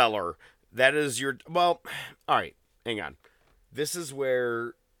merch seller. That is your... Well, all right. Hang on. This is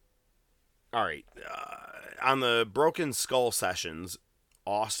where... All right. On the Broken Skull sessions,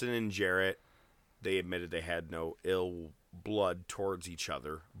 Austin and Jarrett, they admitted they had no ill blood towards each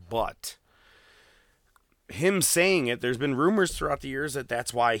other. But him saying it, there's been rumors throughout the years that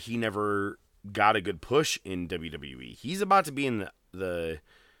that's why he never got a good push in WWE. He's about to be in the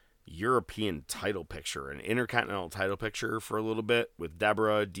European title picture, an Intercontinental title picture for a little bit with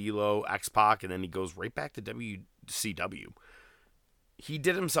Deborah, D'Lo, X-Pac, and then he goes right back to WCW. He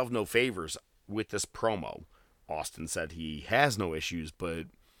did himself no favors with this promo. Austin said he has no issues, but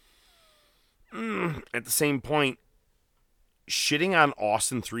at the same point, shitting on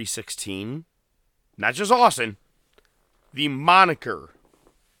Austin 316, not just Austin, the moniker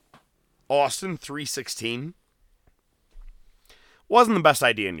Austin 316, wasn't the best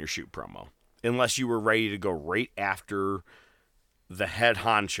idea in your shoot promo, unless you were ready to go right after the head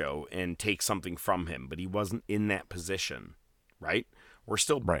honcho and take something from him, but he wasn't in that position, right? We're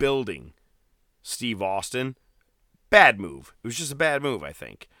still building Steve Austin. Bad move. It was just a bad move, I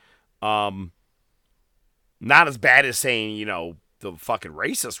think. Not as bad as saying, the fucking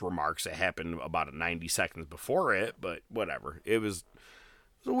racist remarks that happened about 90 seconds before it, but whatever. It was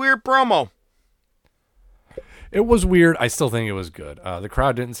a weird promo. It was weird. I still think it was good. The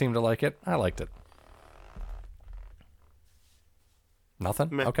crowd didn't seem to like it. I liked it. Nothing?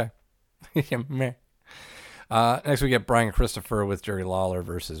 Meh. Okay. Yeah, meh. Next we get Brian Christopher with Jerry Lawler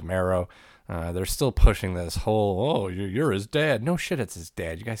versus Mero. They're still pushing this whole, you're his dad. No shit, it's his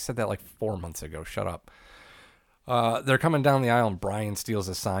dad. You guys said that like 4 months ago. Shut up. They're coming down the aisle and Brian steals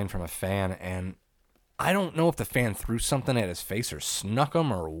a sign from a fan, and I don't know if the fan threw something at his face or snuck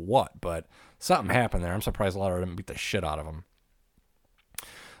him or what, but something happened there. I'm surprised Lawler didn't beat the shit out of him.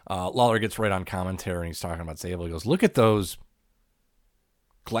 Lawler gets right on commentary and he's talking about Sable. He goes, "Look at those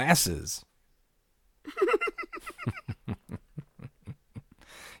glasses."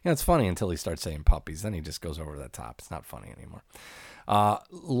 Yeah, it's funny until he starts saying puppies. Then he just goes over the top. It's not funny anymore.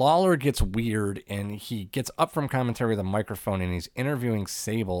 Lawler gets weird, and he gets up from commentary with a microphone, and he's interviewing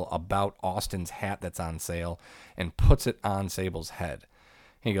Sable about Austin's hat that's on sale and puts it on Sable's head.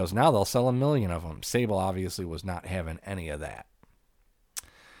 He goes, "Now they'll sell 1 million of them." Sable obviously was not having any of that.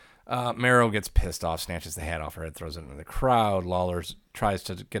 Mero gets pissed off, snatches the hat off her head, throws it into the crowd. Lawler tries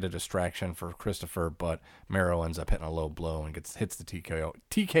to get a distraction for Christopher, but Mero ends up hitting a low blow and hits the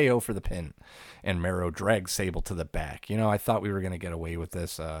TKO for the pin. And Mero drags Sable to the back. I thought we were going to get away with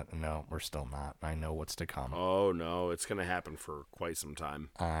this. No, we're still not. I know what's to come. Oh, no, it's going to happen for quite some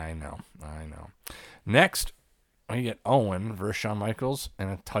time. I know. Next, we get Owen versus Shawn Michaels in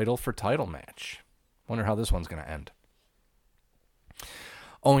a title-for-title match. Wonder how this one's going to end.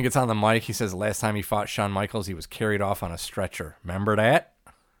 Owen gets on the mic. He says last time he fought Shawn Michaels, he was carried off on a stretcher. Remember that?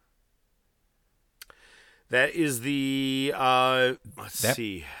 That is the let's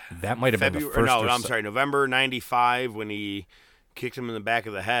see. That might have been the first. No, I'm sorry, November '95 when he kicked him in the back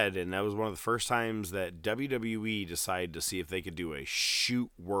of the head, and that was one of the first times that WWE decided to see if they could do a shoot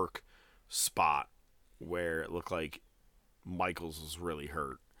work spot where it looked like Michaels was really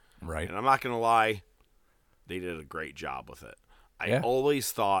hurt. Right. And I'm not gonna lie, they did a great job with it. I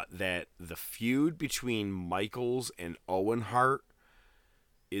always thought that the feud between Michaels and Owen Hart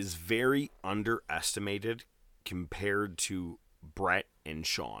is very underestimated compared to Bret and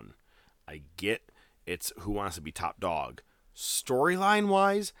Shawn. I get it's who wants to be top dog.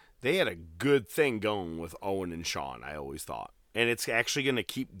 Storyline-wise, they had a good thing going with Owen and Shawn, I always thought. And it's actually going to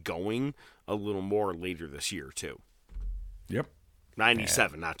keep going a little more later this year, too. Yep.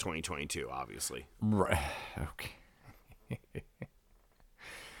 97, not 2022, obviously. Right. Okay.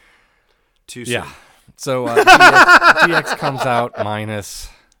 Too soon. Yeah. So DX comes out minus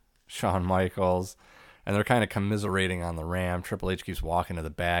Shawn Michaels, and they're kind of commiserating on the ramp. Triple H keeps walking to the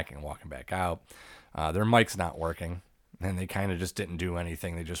back and walking back out. Their mic's not working, and they kind of just didn't do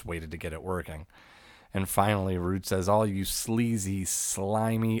anything. They just waited to get it working. And finally, Rude says, all you sleazy,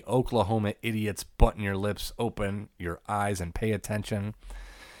 slimy Oklahoma idiots, button your lips, open your eyes, and pay attention.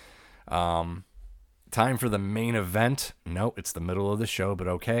 Time for the main event. Nope, it's the middle of the show, but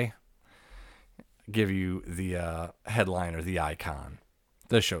okay. Give you the headliner, the icon,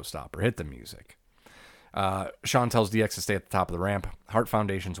 the showstopper. Hit the music. Shawn tells DX to stay at the top of the ramp. Hart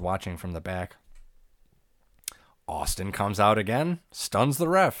Foundation's watching from the back. Austin comes out again, stuns the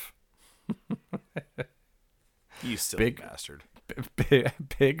ref. You silly bastard.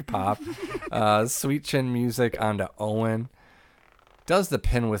 Big pop. Sweet chin music onto Owen. Does the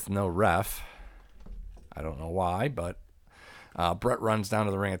pin with no ref. I don't know why, but Bret runs down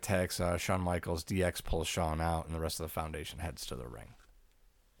to the ring, attacks Shawn Michaels. DX pulls Shawn out, and the rest of the Foundation heads to the ring.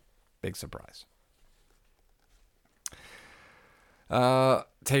 Big surprise.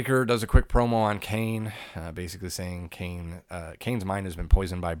 Taker does a quick promo on Kane, basically saying Kane's mind has been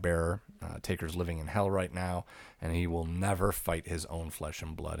poisoned by Bearer. Taker's living in hell right now, and he will never fight his own flesh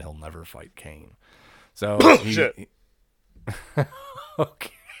and blood. He'll never fight Kane. So shit.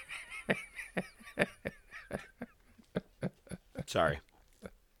 Okay. Sorry.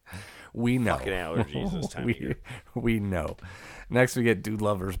 We know. Fucking allergies this time of year. We know. Next, we get Dude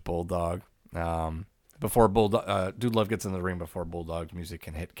Love versus Bulldog. Before Dude Love gets in the ring before Bulldog's music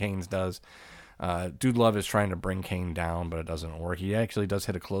can hit, Kane's does. Dude Love is trying to bring Kane down, but it doesn't work. He actually does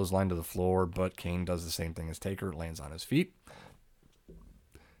hit a clothesline to the floor, but Kane does the same thing as Taker, lands on his feet.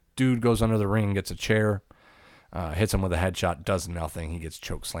 Dude goes under the ring, gets a chair, hits him with a headshot, does nothing. He gets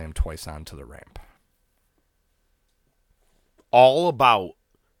choke slammed twice onto the ramp. All about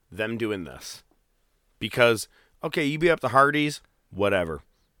them doing this. Because, okay, you beat up the Hardys, whatever.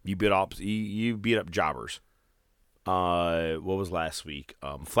 You beat up jobbers. What was last week?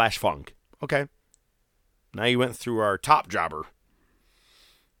 Flash Funk. Okay. Now you went through our top jobber.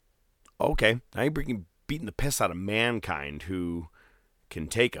 Okay. Now you're beating the piss out of Mankind, who can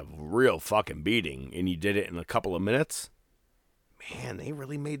take a real fucking beating, and you did it in a couple of minutes. Man, they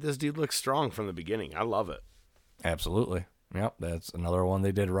really made this dude look strong from the beginning. I love it. Absolutely. Yep, that's another one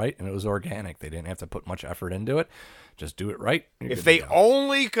they did right, and it was organic. They didn't have to put much effort into it. Just do it right. If they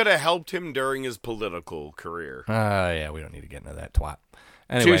only could have helped him during his political career. Yeah, we don't need to get into that twat.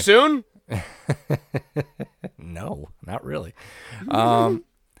 Anyway. Too soon? No, not really.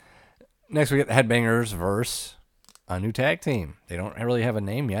 Next, we get the Headbangers versus a new tag team. They don't really have a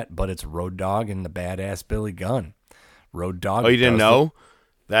name yet, but it's Road Dogg and the badass Billy Gunn. Road Dogg. Oh, you didn't know?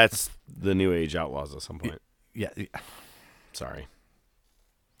 That's the New Age Outlaws at some point. Yeah. Sorry.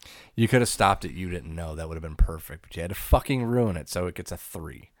 You could have stopped it. You didn't know. That would have been perfect. But you had to fucking ruin it, so it gets a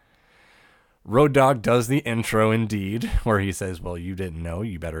 3. Road Dogg does the intro, indeed, where he says, well, you didn't know.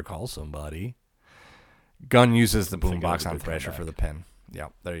 You better call somebody. Gunn uses the boombox on Thrasher for the pin. Yeah,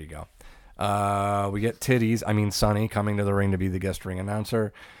 there you go. We get Sonny coming to the ring to be the guest ring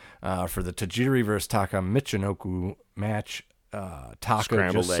announcer. For the Tajiri versus Taka Michinoku match, Taka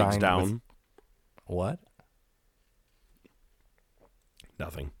Scrambled just eggs signed down. with... What?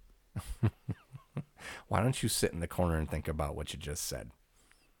 Nothing. Why don't you sit in the corner and think about what you just said?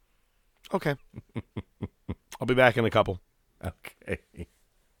 Okay. I'll be back in a couple. Okay.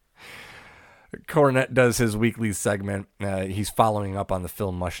 Cornette does his weekly segment. He's following up on the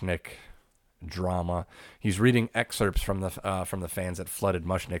Phil Mushnick drama. He's reading excerpts from the fans that flooded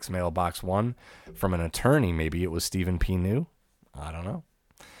Mushnick's mailbox. One from an attorney. Maybe it was Stephen P. New. I don't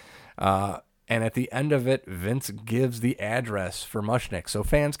know. And at the end of it, Vince gives the address for Mushnick so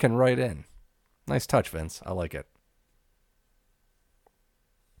fans can write in. Nice touch, Vince. I like it.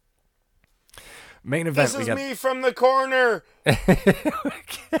 Main event. This is me from the corner.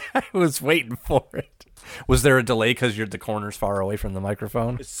 I was waiting for it. Was there a delay because the corner's far away from the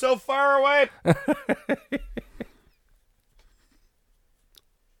microphone? It's so far away.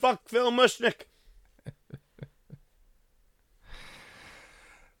 Fuck Phil Mushnick.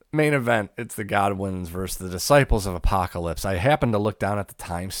 Main event, it's the Godwins versus the Disciples of Apocalypse. I happened to look down at the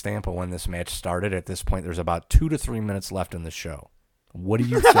timestamp of when this match started. At this point, there's about 2 to 3 minutes left in the show. What do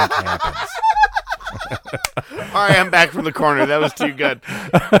you think happens? All right, I'm back from the corner. That was too good.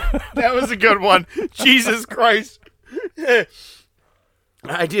 That was a good one. Jesus Christ.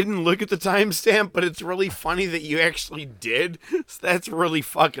 I didn't look at the timestamp, but it's really funny that you actually did. So that's really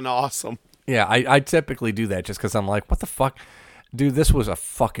fucking awesome. Yeah, I typically do that just because I'm like, what the fuck? Dude, this was a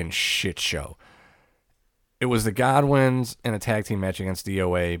fucking shit show. It was the Godwins in a tag team match against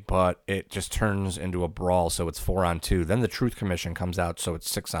DOA, but it just turns into a brawl, so it's 4-on-2. Then the Truth Commission comes out, so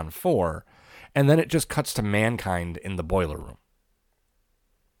it's 6-on-4. And then it just cuts to Mankind in the boiler room.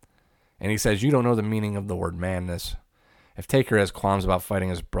 And he says, you don't know the meaning of the word madness. If Taker has qualms about fighting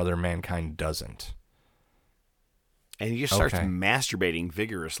his brother, Mankind doesn't. And he just starts masturbating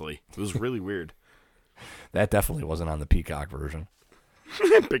vigorously. It was really weird. That definitely wasn't on the Peacock version.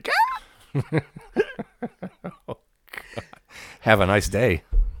 Peacock? Oh, God. Have a nice day.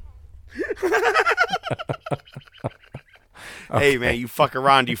 Hey, man, you fuck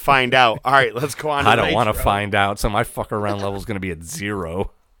around, you find out. All right, let's go on to I don't want to Nitro. find out, so my fuck around level is going to be at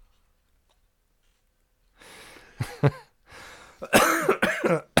 0.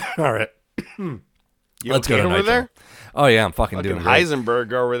 All right. You Let's okay go to over Nitro. there? Oh, yeah, I'm fucking doing great.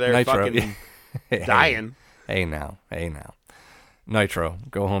 Heisenberg over there Nitro. fucking Hey, dying. Hey now. Nitro,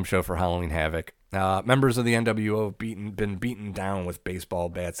 go home show for Halloween Havoc. Members of the NWO have been beaten down with baseball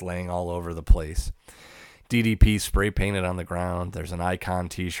bats laying all over the place. DDP spray painted on the ground. There's an Icon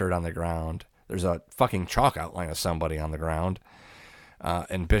t-shirt on the ground. There's a fucking chalk outline of somebody on the ground.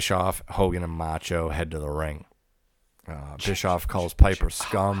 And Bischoff, Hogan, and Macho head to the ring. Bischoff calls Piper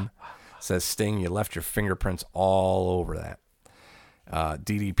scum. Says, Sting, you left your fingerprints all over that.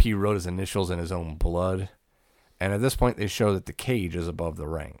 DDP wrote his initials in his own blood. And at this point, they show that the cage is above the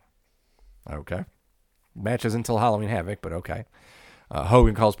ring. Okay. Matches until Halloween Havoc, but okay.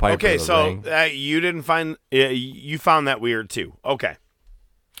 Hogan calls Piper Okay, to the so ring. you didn't find... you found that weird, too. Okay.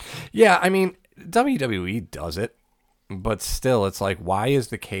 Yeah, I mean, WWE does it, but still, it's like, why is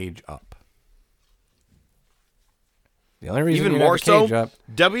the cage up? The only reason Even you more have the cage so, up,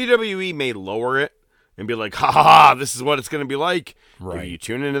 WWE may lower it and be like, ha ha ha, this is what it's going to be like. Right. If you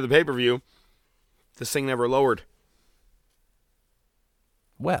tune into the pay-per-view, this thing never lowered.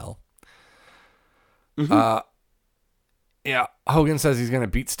 well, yeah, Hogan says he's going to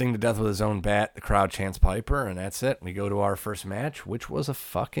beat Sting to death with his own bat. The crowd chants Piper, and that's it. We go to our first match, which was a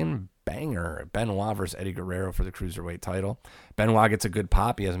fucking banger. Benoit versus Eddie Guerrero for the Cruiserweight title. Benoit gets a good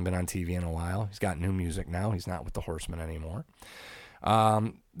pop. He hasn't been on TV in a while. He's got new music now. He's not with the Horsemen anymore.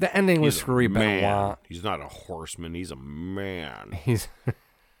 The ending was screwy. Benoit. He's not a horseman. He's a man. He's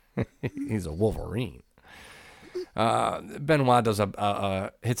a Wolverine. Benoit does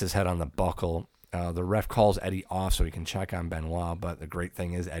hits his head on the buckle. The ref calls Eddie off so he can check on Benoit, but the great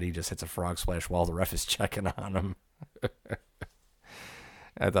thing is Eddie just hits a frog splash while the ref is checking on him.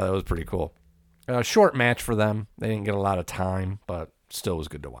 I thought that was pretty cool. Short match for them. They didn't get a lot of time, but still was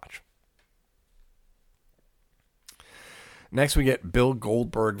good to watch. Next, we get Bill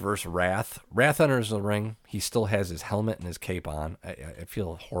Goldberg versus Wrath. Wrath enters the ring. He still has his helmet and his cape on. I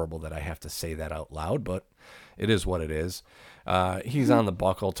feel horrible that I have to say that out loud, but it is what it is. He's on the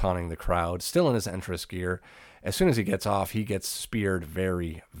buckle, taunting the crowd, still in his entrance gear. As soon as he gets off, he gets speared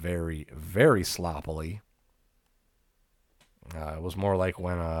very, very, very sloppily. It was more like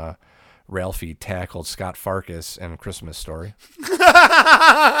when Ralphie tackled Scott Farkas in Christmas Story.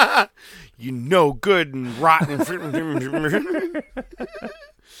 You know good and rotten.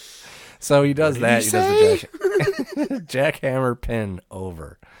 So he does that. He say? does the jackhammer pin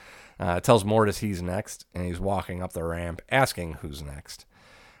over. Tells Mortis he's next, and he's walking up the ramp, asking who's next.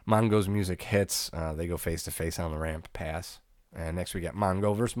 Mongo's music hits. They go face-to-face on the ramp, pass. And next we get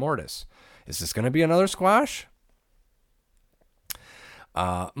Mongo versus Mortis. Is this going to be another squash?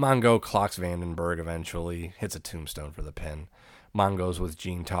 Mongo clocks Vandenberg eventually, hits a tombstone for the pin. Mongo's with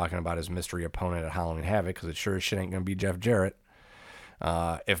Gene talking about his mystery opponent at Halloween Havoc, because it sure as shit ain't going to be Jeff Jarrett.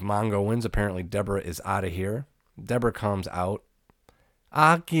 If Mongo wins, apparently Deborah is out of here. Deborah comes out.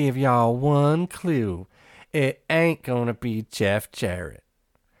 I'll give y'all one clue. It ain't going to be Jeff Jarrett.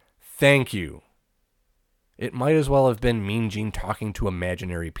 Thank you. It might as well have been Mean Gene talking to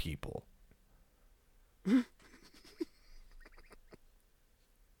imaginary people.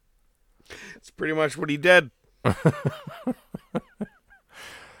 It's pretty much what he did.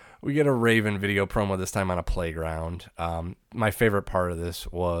 We get a Raven video promo this time on a playground. My favorite part of this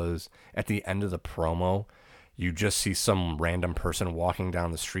was at the end of the promo, you just see some random person walking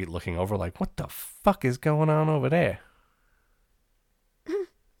down the street looking over like, what the fuck is going on over there?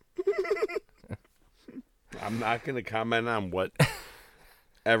 I'm not going to comment on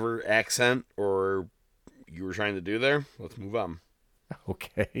whatever accent or you were trying to do there. Let's move on.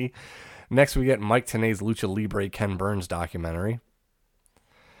 Okay. Next, we get Mike Tenay's Lucha Libre Ken Burns documentary.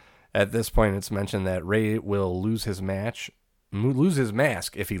 At this point, it's mentioned that Ray will lose his mask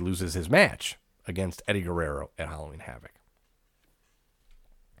if he loses his match against Eddie Guerrero at Halloween Havoc.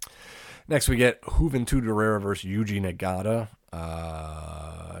 Next, we get Juventud Guerrero versus Yuji Nagata.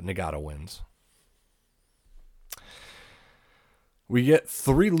 Nagata wins. We get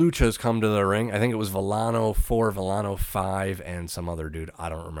 3 luchas come to the ring. I think it was Villano 4, Villano 5, and some other dude. I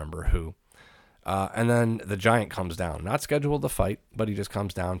don't remember who. And then the Giant comes down. Not scheduled to fight, but he just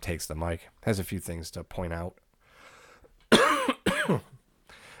comes down, takes the mic. Has a few things to point out.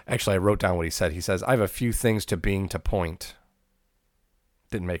 Actually, I wrote down what he said. He says, I have a few things to point.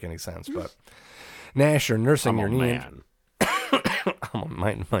 Didn't make any sense, but... Nash, you're nursing your knee.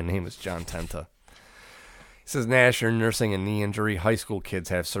 My name is John Tenta. He says, Nash, you're nursing a knee injury. High school kids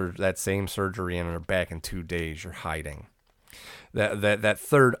have that same surgery and are back in 2 days. You're hiding. That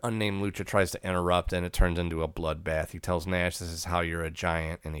third unnamed lucha tries to interrupt, and it turns into a bloodbath. He tells Nash this is how you're a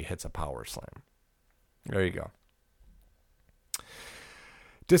giant, and he hits a power slam. There you go.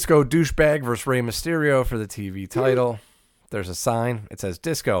 Disco Douchebag versus Rey Mysterio for the TV title. There's a sign. It says,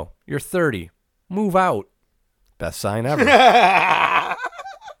 Disco, you're 30. Move out. Best sign ever.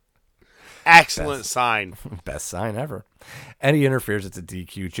 Excellent sign. Best sign ever. Eddie interferes. It's a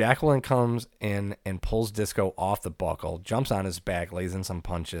DQ. Jacqueline comes in and pulls Disco off the buckle, jumps on his back, lays in some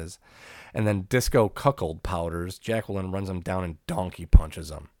punches, and then Disco cuckold powders. Jacqueline runs him down and donkey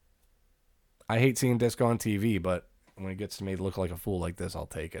punches him. I hate seeing Disco on TV, but when he gets made to look like a fool like this, I'll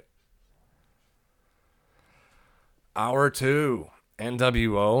take it. Hour 2.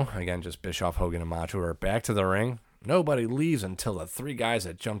 NWO, again, just Bischoff, Hogan, and Macho are back to the ring. Nobody leaves until the 3 guys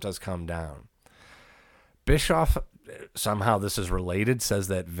that jumped us come down. Bischoff, somehow this is related, says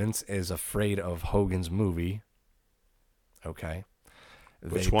that Vince is afraid of Hogan's movie. Okay.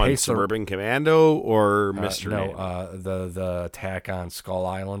 Which one, Suburban Commando or Mr. No, the attack on Skull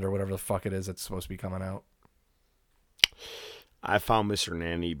Island or whatever the fuck it is that's supposed to be coming out. I found Mr.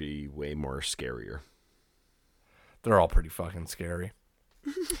 Nanny to be way more scarier. They're all pretty fucking scary.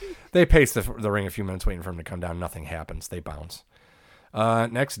 They pace the ring a few minutes waiting for him to come down. Nothing happens. They bounce.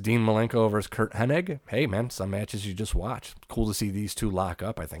 Next, Dean Malenko versus Kurt Hennig. Hey, man, some matches you just watch. Cool to see these two lock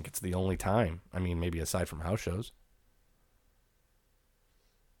up. I think it's the only time. I mean, maybe aside from house shows.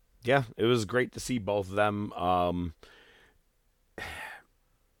 Yeah, it was great to see both of them.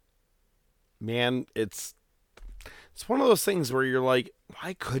 Man, it's one of those things where you're like,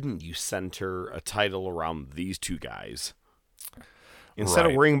 why couldn't you center a title around these two guys? Instead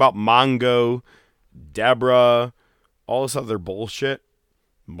of worrying about Mongo, Deborah, all this other bullshit.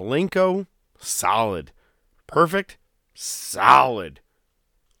 Malenko, solid. Perfect, solid.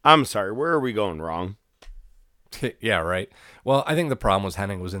 I'm sorry, where are we going wrong? Yeah, right. Well, I think the problem was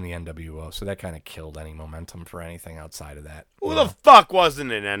Hennig was in the NWO, so that kind of killed any momentum for anything outside of that. Who the fuck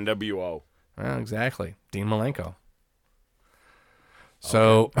wasn't in NWO? Well, exactly. Dean Malenko.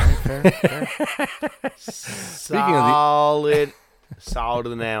 So, okay. Fair. Solid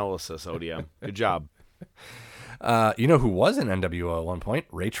analysis, ODM. Good job. You know who was in NWO at one point?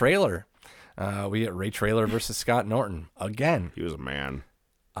 Ray Traylor. We get Ray Traylor versus Scott Norton. Again. He was a man.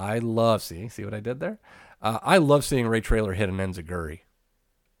 I love, see what I did there? I love seeing Ray Traylor hit an enziguri.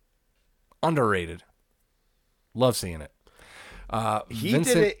 Underrated. Love seeing it. He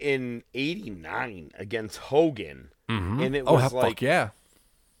did it in '89 against Hogan. Mm-hmm. And it was fuck yeah.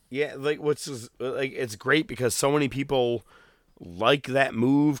 Yeah, it's great because so many people like that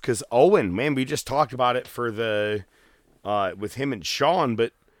move. Because Owen, man, we just talked about it for the with him and Shawn,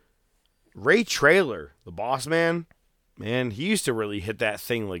 but Ray Traylor, the boss man, he used to really hit that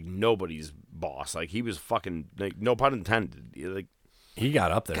thing like nobody's boss. Like he was fucking, like, no pun intended. Like he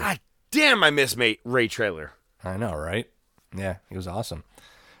got up there. God damn, I miss Ray Traylor. I know, right? Yeah, he was awesome.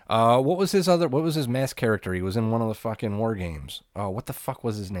 What was his mask character? He was in one of the fucking War Games. Oh, what the fuck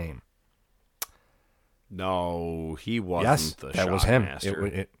was his name? No, he wasn't the that was him.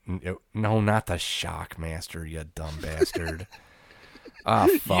 Master. No, not the Shockmaster, you dumb bastard. Ah,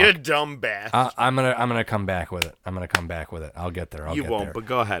 fuck. You dumb bastard. I'm gonna come back with it. I'll get there. You won't, but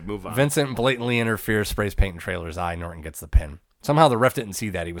go ahead. Move on. Vincent blatantly interferes, sprays paint in Trailer's eye. Norton gets the pin. Somehow the ref didn't see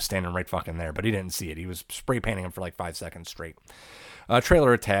that. He was standing right fucking there, but he didn't see it. He was spray painting him for like 5 seconds straight.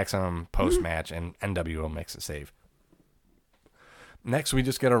 Trailer attacks him post-match, and NWO makes a save. Next, we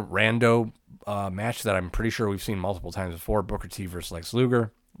just get a rando match that I'm pretty sure we've seen multiple times before. Booker T versus Lex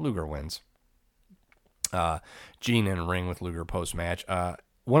Luger. Luger wins. Gene in ring with Luger post-match.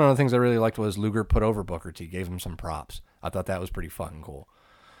 One of the things I really liked was Luger put over Booker T, gave him some props. I thought that was pretty fucking cool.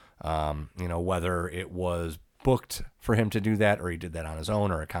 Whether it was booked for him to do that or he did that on his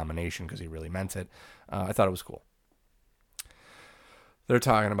own or a combination because he really meant it, I thought it was cool. They're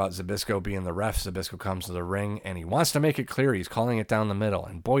talking about Zbyszko being the ref. Zbyszko comes to the ring, and he wants to make it clear. He's calling it down the middle.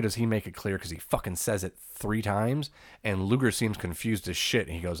 And boy, does he make it clear because he fucking says it 3 times. And Luger seems confused as shit.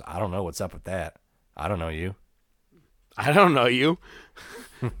 And he goes, I don't know what's up with that. I don't know you. I don't know you.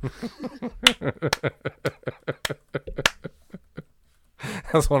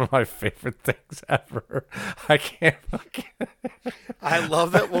 That's one of my favorite things ever. I can't fucking... I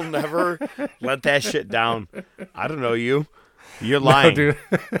love that we'll never let that shit down. I don't know you. You're lying. No,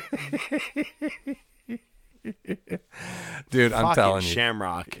 dude, I'm telling you.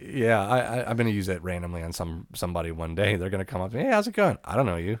 Shamrock. Yeah, I'm going to use that randomly on somebody one day. They're going to come up to me, hey, how's it going? I don't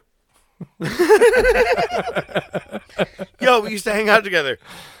know you. Yo, we used to hang out together.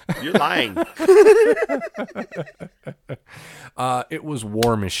 You're lying. It was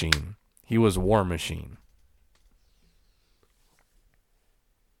War Machine. He was War Machine.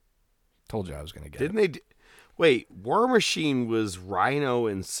 Told you I was going to get it. Wait, War Machine was Rhino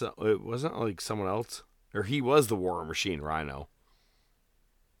and it wasn't like someone else? Or he was the War Machine, Rhino.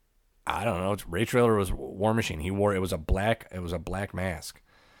 I don't know. Ray Trailer was War Machine. It was a black mask.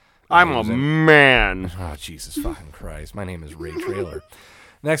 I'm a man. Oh, Jesus fucking Christ. My name is Ray Trailer.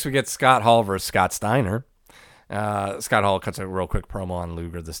 Next, we get Scott Hall versus Scott Steiner. Scott Hall cuts a real quick promo on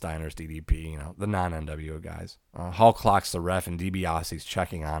Luger, the Steiners, DDP, the non-NWO guys. Hall clocks the ref, and DiBiase's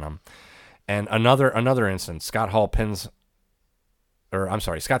checking on him. And another instance, Scott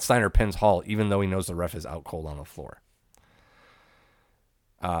Steiner pins Hall, even though he knows the ref is out cold on the floor.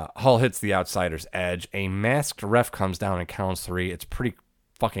 Hall hits the outsider's edge. A masked ref comes down and counts 3. It's pretty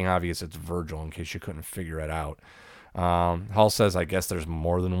fucking obvious it's Virgil, in case you couldn't figure it out. Hall says, I guess there's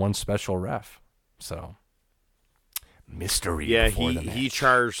more than one special ref. So, mystery. Yeah, he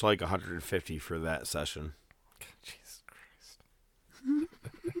charged like $150 for that session. Jesus Christ.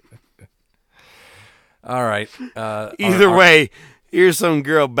 All right. Either way, here's some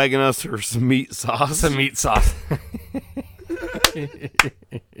girl begging us for some meat sauce. Some meat sauce.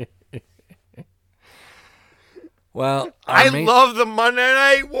 Well, I love the Monday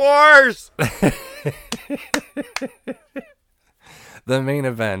Night Wars. The main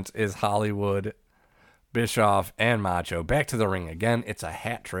event is Hollywood, Bischoff, and Macho back to the ring again. It's a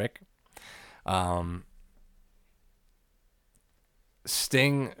hat trick.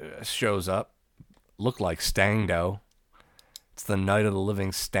 Sting shows up. Look like Stangdo. It's the night of the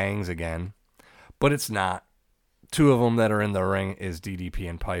living Stangs again. But it's not. 2 of them that are in the ring is DDP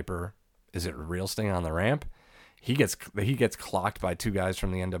and Piper. Is it real Sting on the ramp? He gets clocked by 2 guys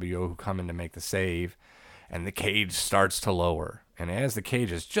from the NWO who come in to make the save. And the cage starts to lower. And as the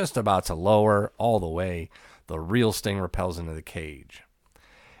cage is just about to lower all the way, the real Sting repels into the cage.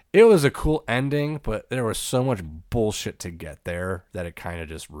 It was a cool ending, but there was so much bullshit to get there that it kind of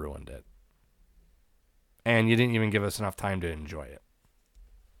just ruined it. And you didn't even give us enough time to enjoy it.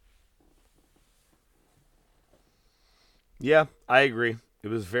 Yeah, I agree. It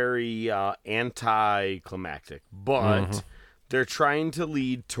was very anticlimactic. But they're trying to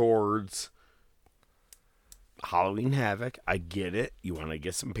lead towards Halloween Havoc. I get it. You want to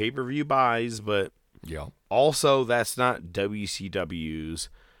get some pay-per-view buys, but also that's not WCW's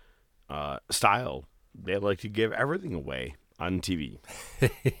style. They like to give everything away on TV.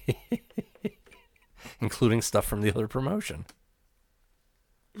 Including stuff from the other promotion.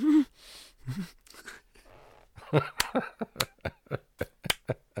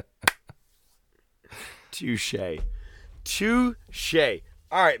 Touche.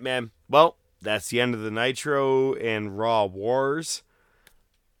 All right, man. Well, that's the end of the Nitro and Raw Wars.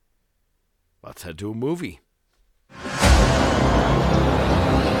 Let's head to a movie.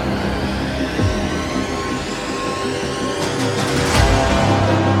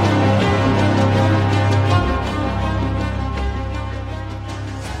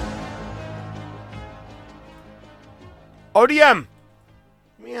 ODM,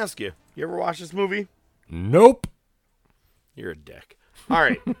 let me ask you, you ever watch this movie? Nope. You're a dick. All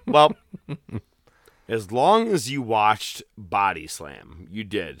right, well, As long as you watched Body Slam, you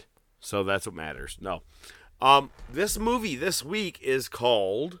did. So that's what matters. No. This movie this week is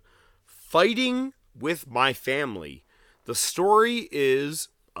called Fighting with My Family. The story is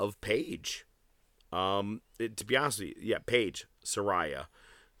of Paige. To be honest with you, Paige, Saraya.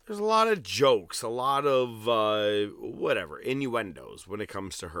 There's a lot of jokes, a lot of innuendos when it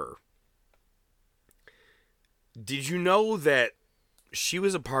comes to her. Did you know that she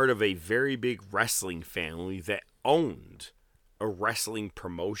was a part of a very big wrestling family that owned a wrestling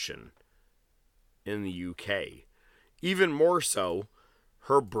promotion in the UK? Even more so,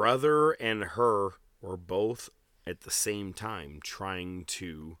 her brother and her were both at the same time trying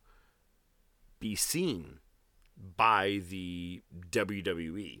to be seen by the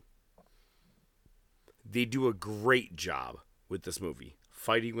WWE. They do a great job with this movie,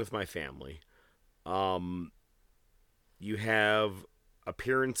 Fighting with My Family. You have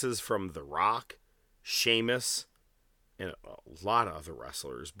appearances from The Rock, Sheamus, and a lot of other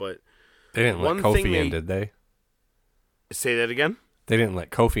wrestlers. But they didn't let Kofi in, did they? Say that again? They didn't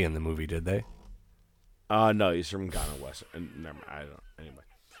let Kofi in the movie, did they? No, he's from Ghana West. Never mind, I don't. Anyway,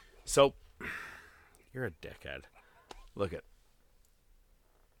 so you're a dickhead. Look at.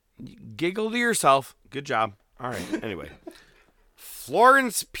 Giggle to yourself. Good job. All right. Anyway,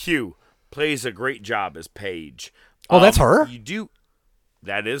 Florence Pugh plays a great job as Paige. Oh, that's her? You do.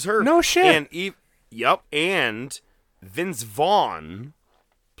 That is her. No shit. And and Vince Vaughn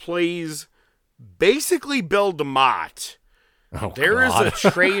plays basically Bill DeMott. Oh, there is a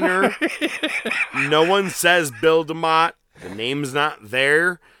trainer. No one says Bill DeMott. The name's not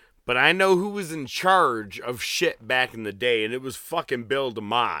there. But I know who was in charge of shit back in the day, and it was fucking Bill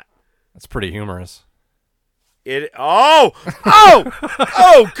DeMott. That's pretty humorous. Oh,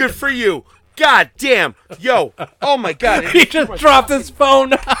 good for you. God damn. Yo, oh my God. He just dropped his phone.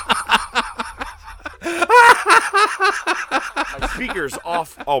 My speaker's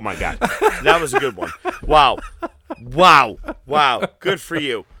off. Oh my God. That was a good one. Wow. Good for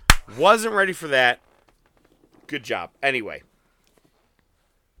you. Wasn't ready for that. Good job. Anyway.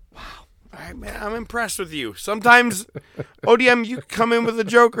 Wow. All right, man. I'm impressed with you. Sometimes, ODM, you come in with a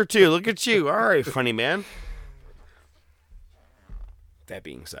joke or two. Look at you. All right, funny man. That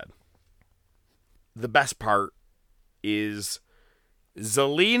being said, the best part is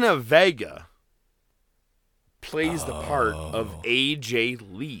Zelina Vega plays the part of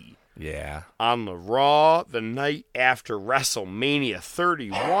AJ Lee. Yeah. On the Raw the night after WrestleMania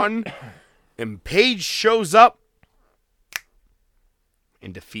 31, and Paige shows up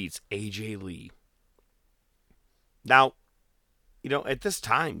and defeats AJ Lee. Now, at this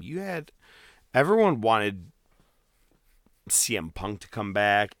time, everyone wanted CM Punk to come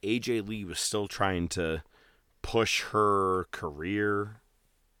back. AJ Lee was still trying to push her career,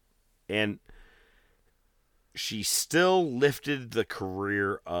 and she still lifted the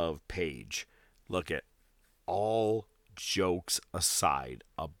career of Paige. Look at all jokes aside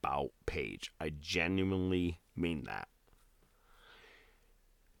about Paige. I genuinely mean that.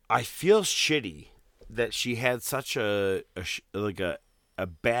 I feel shitty that she had such a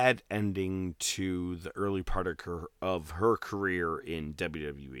bad ending to the early part of her career in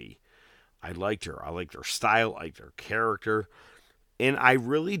WWE. I liked her. I liked her style. I liked her character. And I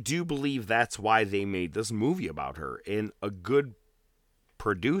really do believe that's why they made this movie about her. And a good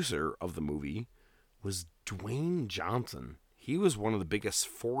producer of the movie was Dwayne Johnson. He was one of the biggest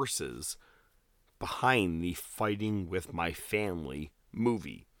forces behind the Fighting with My Family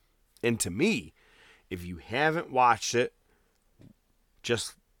movie. And to me, if you haven't watched it,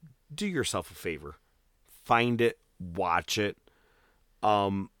 just do yourself a favor. Find it, watch it.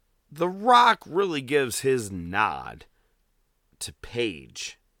 The Rock really gives his nod to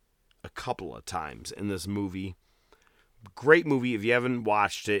Paige a couple of times in this movie. Great movie. If you haven't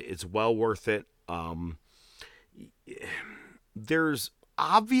watched it, it's well worth it. There's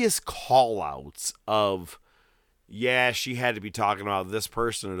obvious call-outs of, she had to be talking about this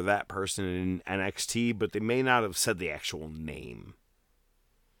person or that person in NXT, but they may not have said the actual name.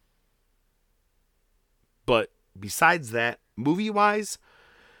 But besides that, movie-wise,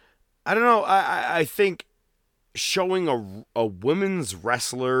 I don't know. I think showing a women's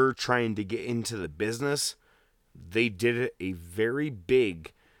wrestler trying to get into the business, they did it a very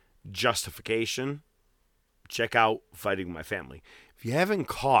big justification. Check out Fighting with My Family. If you haven't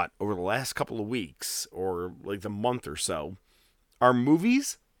caught over the last couple of weeks or like the month or so, our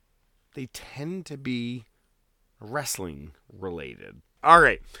movies, they tend to be wrestling related. All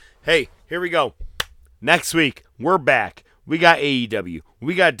right. Hey, here we go. Next week, we're back. We got AEW.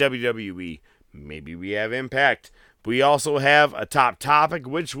 We got WWE. Maybe we have Impact. We also have a top topic,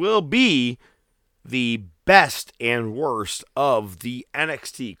 which will be the best and worst of the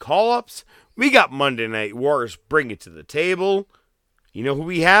NXT call-ups. We got Monday Night Wars, Bring It to the Table. You know who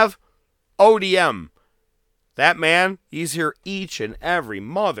we have? ODM. That man, he's here each and every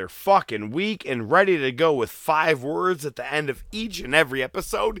motherfucking week and ready to go with 5 words at the end of each and every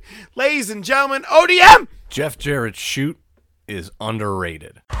episode. Ladies and gentlemen, ODM! Jeff Jarrett's shoot is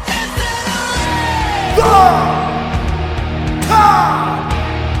underrated.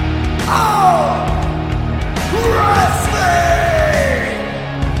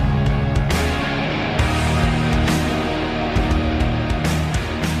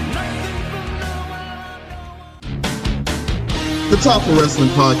 The Top of Wrestling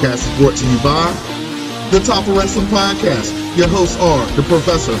Podcast is brought to you by The Top of Wrestling Podcast. Your hosts are the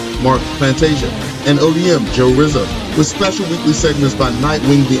Professor, Mark Fantasia, and ODM, Joe Rizzo, with special weekly segments by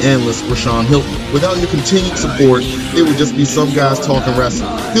Nightwing the Analyst, Rashawn Hilton. Without your continued support, it would just be some guys talking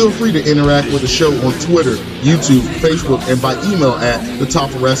wrestling. Feel free to interact with the show on Twitter, YouTube, Facebook, and by email at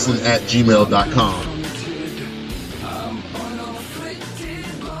thetopofwrestling@gmail.com.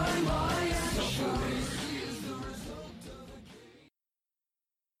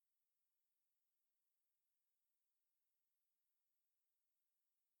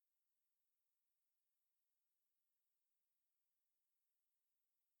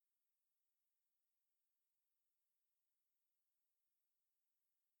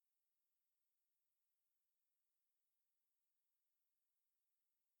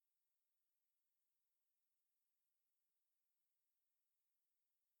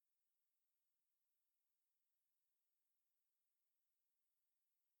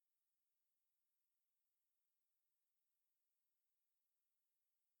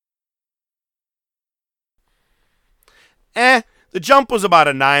 The jump was about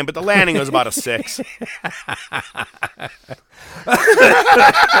a 9, but the landing was about a 6.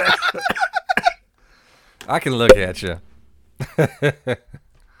 I can look at you.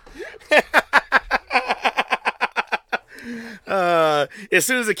 As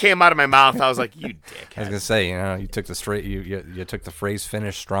soon as it came out of my mouth, I was like, "You dick." I was gonna say, you took the straight, you took the phrase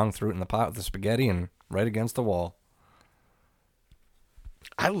 "finish strong," threw it in the pot with the spaghetti, and right against the wall.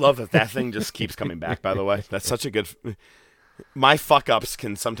 I love that thing just keeps coming back. By the way, that's such a good. My fuck ups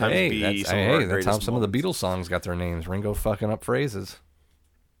can sometimes be some of our that's how some moments. of the Beatles songs got their names. Ringo fucking up phrases.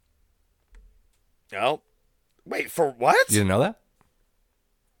 Oh, wait for what? You didn't know that?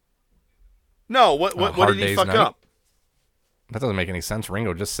 No, what did he fuck up? That doesn't make any sense.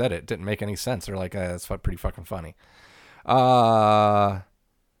 Ringo just said it. Didn't make any sense. They're like, that's pretty fucking funny.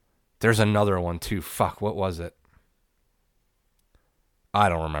 There's another one too. Fuck, what was it? I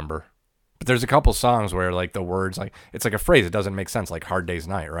don't remember. But there's a couple songs where like the words, like it's like a phrase. It doesn't make sense. Like Hard Day's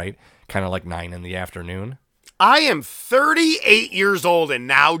Night, right? Kind of like 9 in the afternoon. I am 38 years old and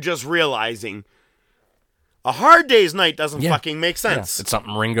now just realizing a Hard Day's Night doesn't fucking make sense. Yeah. It's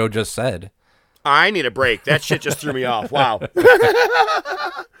something Ringo just said. I need a break. That shit just threw me off. Wow.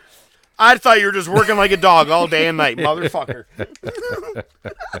 I thought you were just working like a dog all day and night, motherfucker.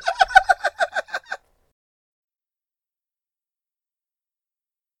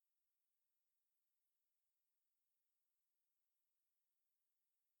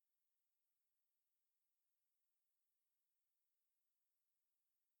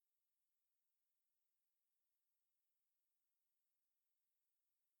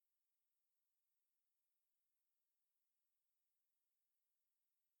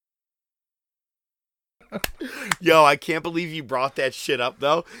 Yo, I can't believe you brought that shit up,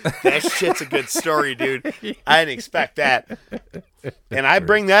 though. That shit's a good story, dude. I didn't expect that. And I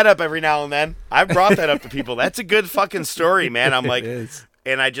bring that up every now and then. I brought that up to people. That's a good fucking story, man. I'm like,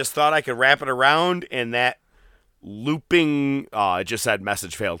 and I just thought I could wrap it around, and that looping, it just said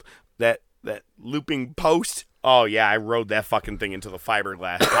message failed. That looping post, oh, yeah, I rode that fucking thing into the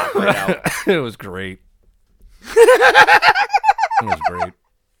fiberglass top right out. It was great. It was great.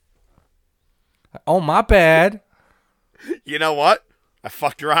 Oh, my bad. You know what? I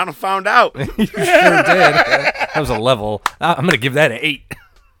fucked around and found out. You sure did. That was a level. I'm going to give that an 8.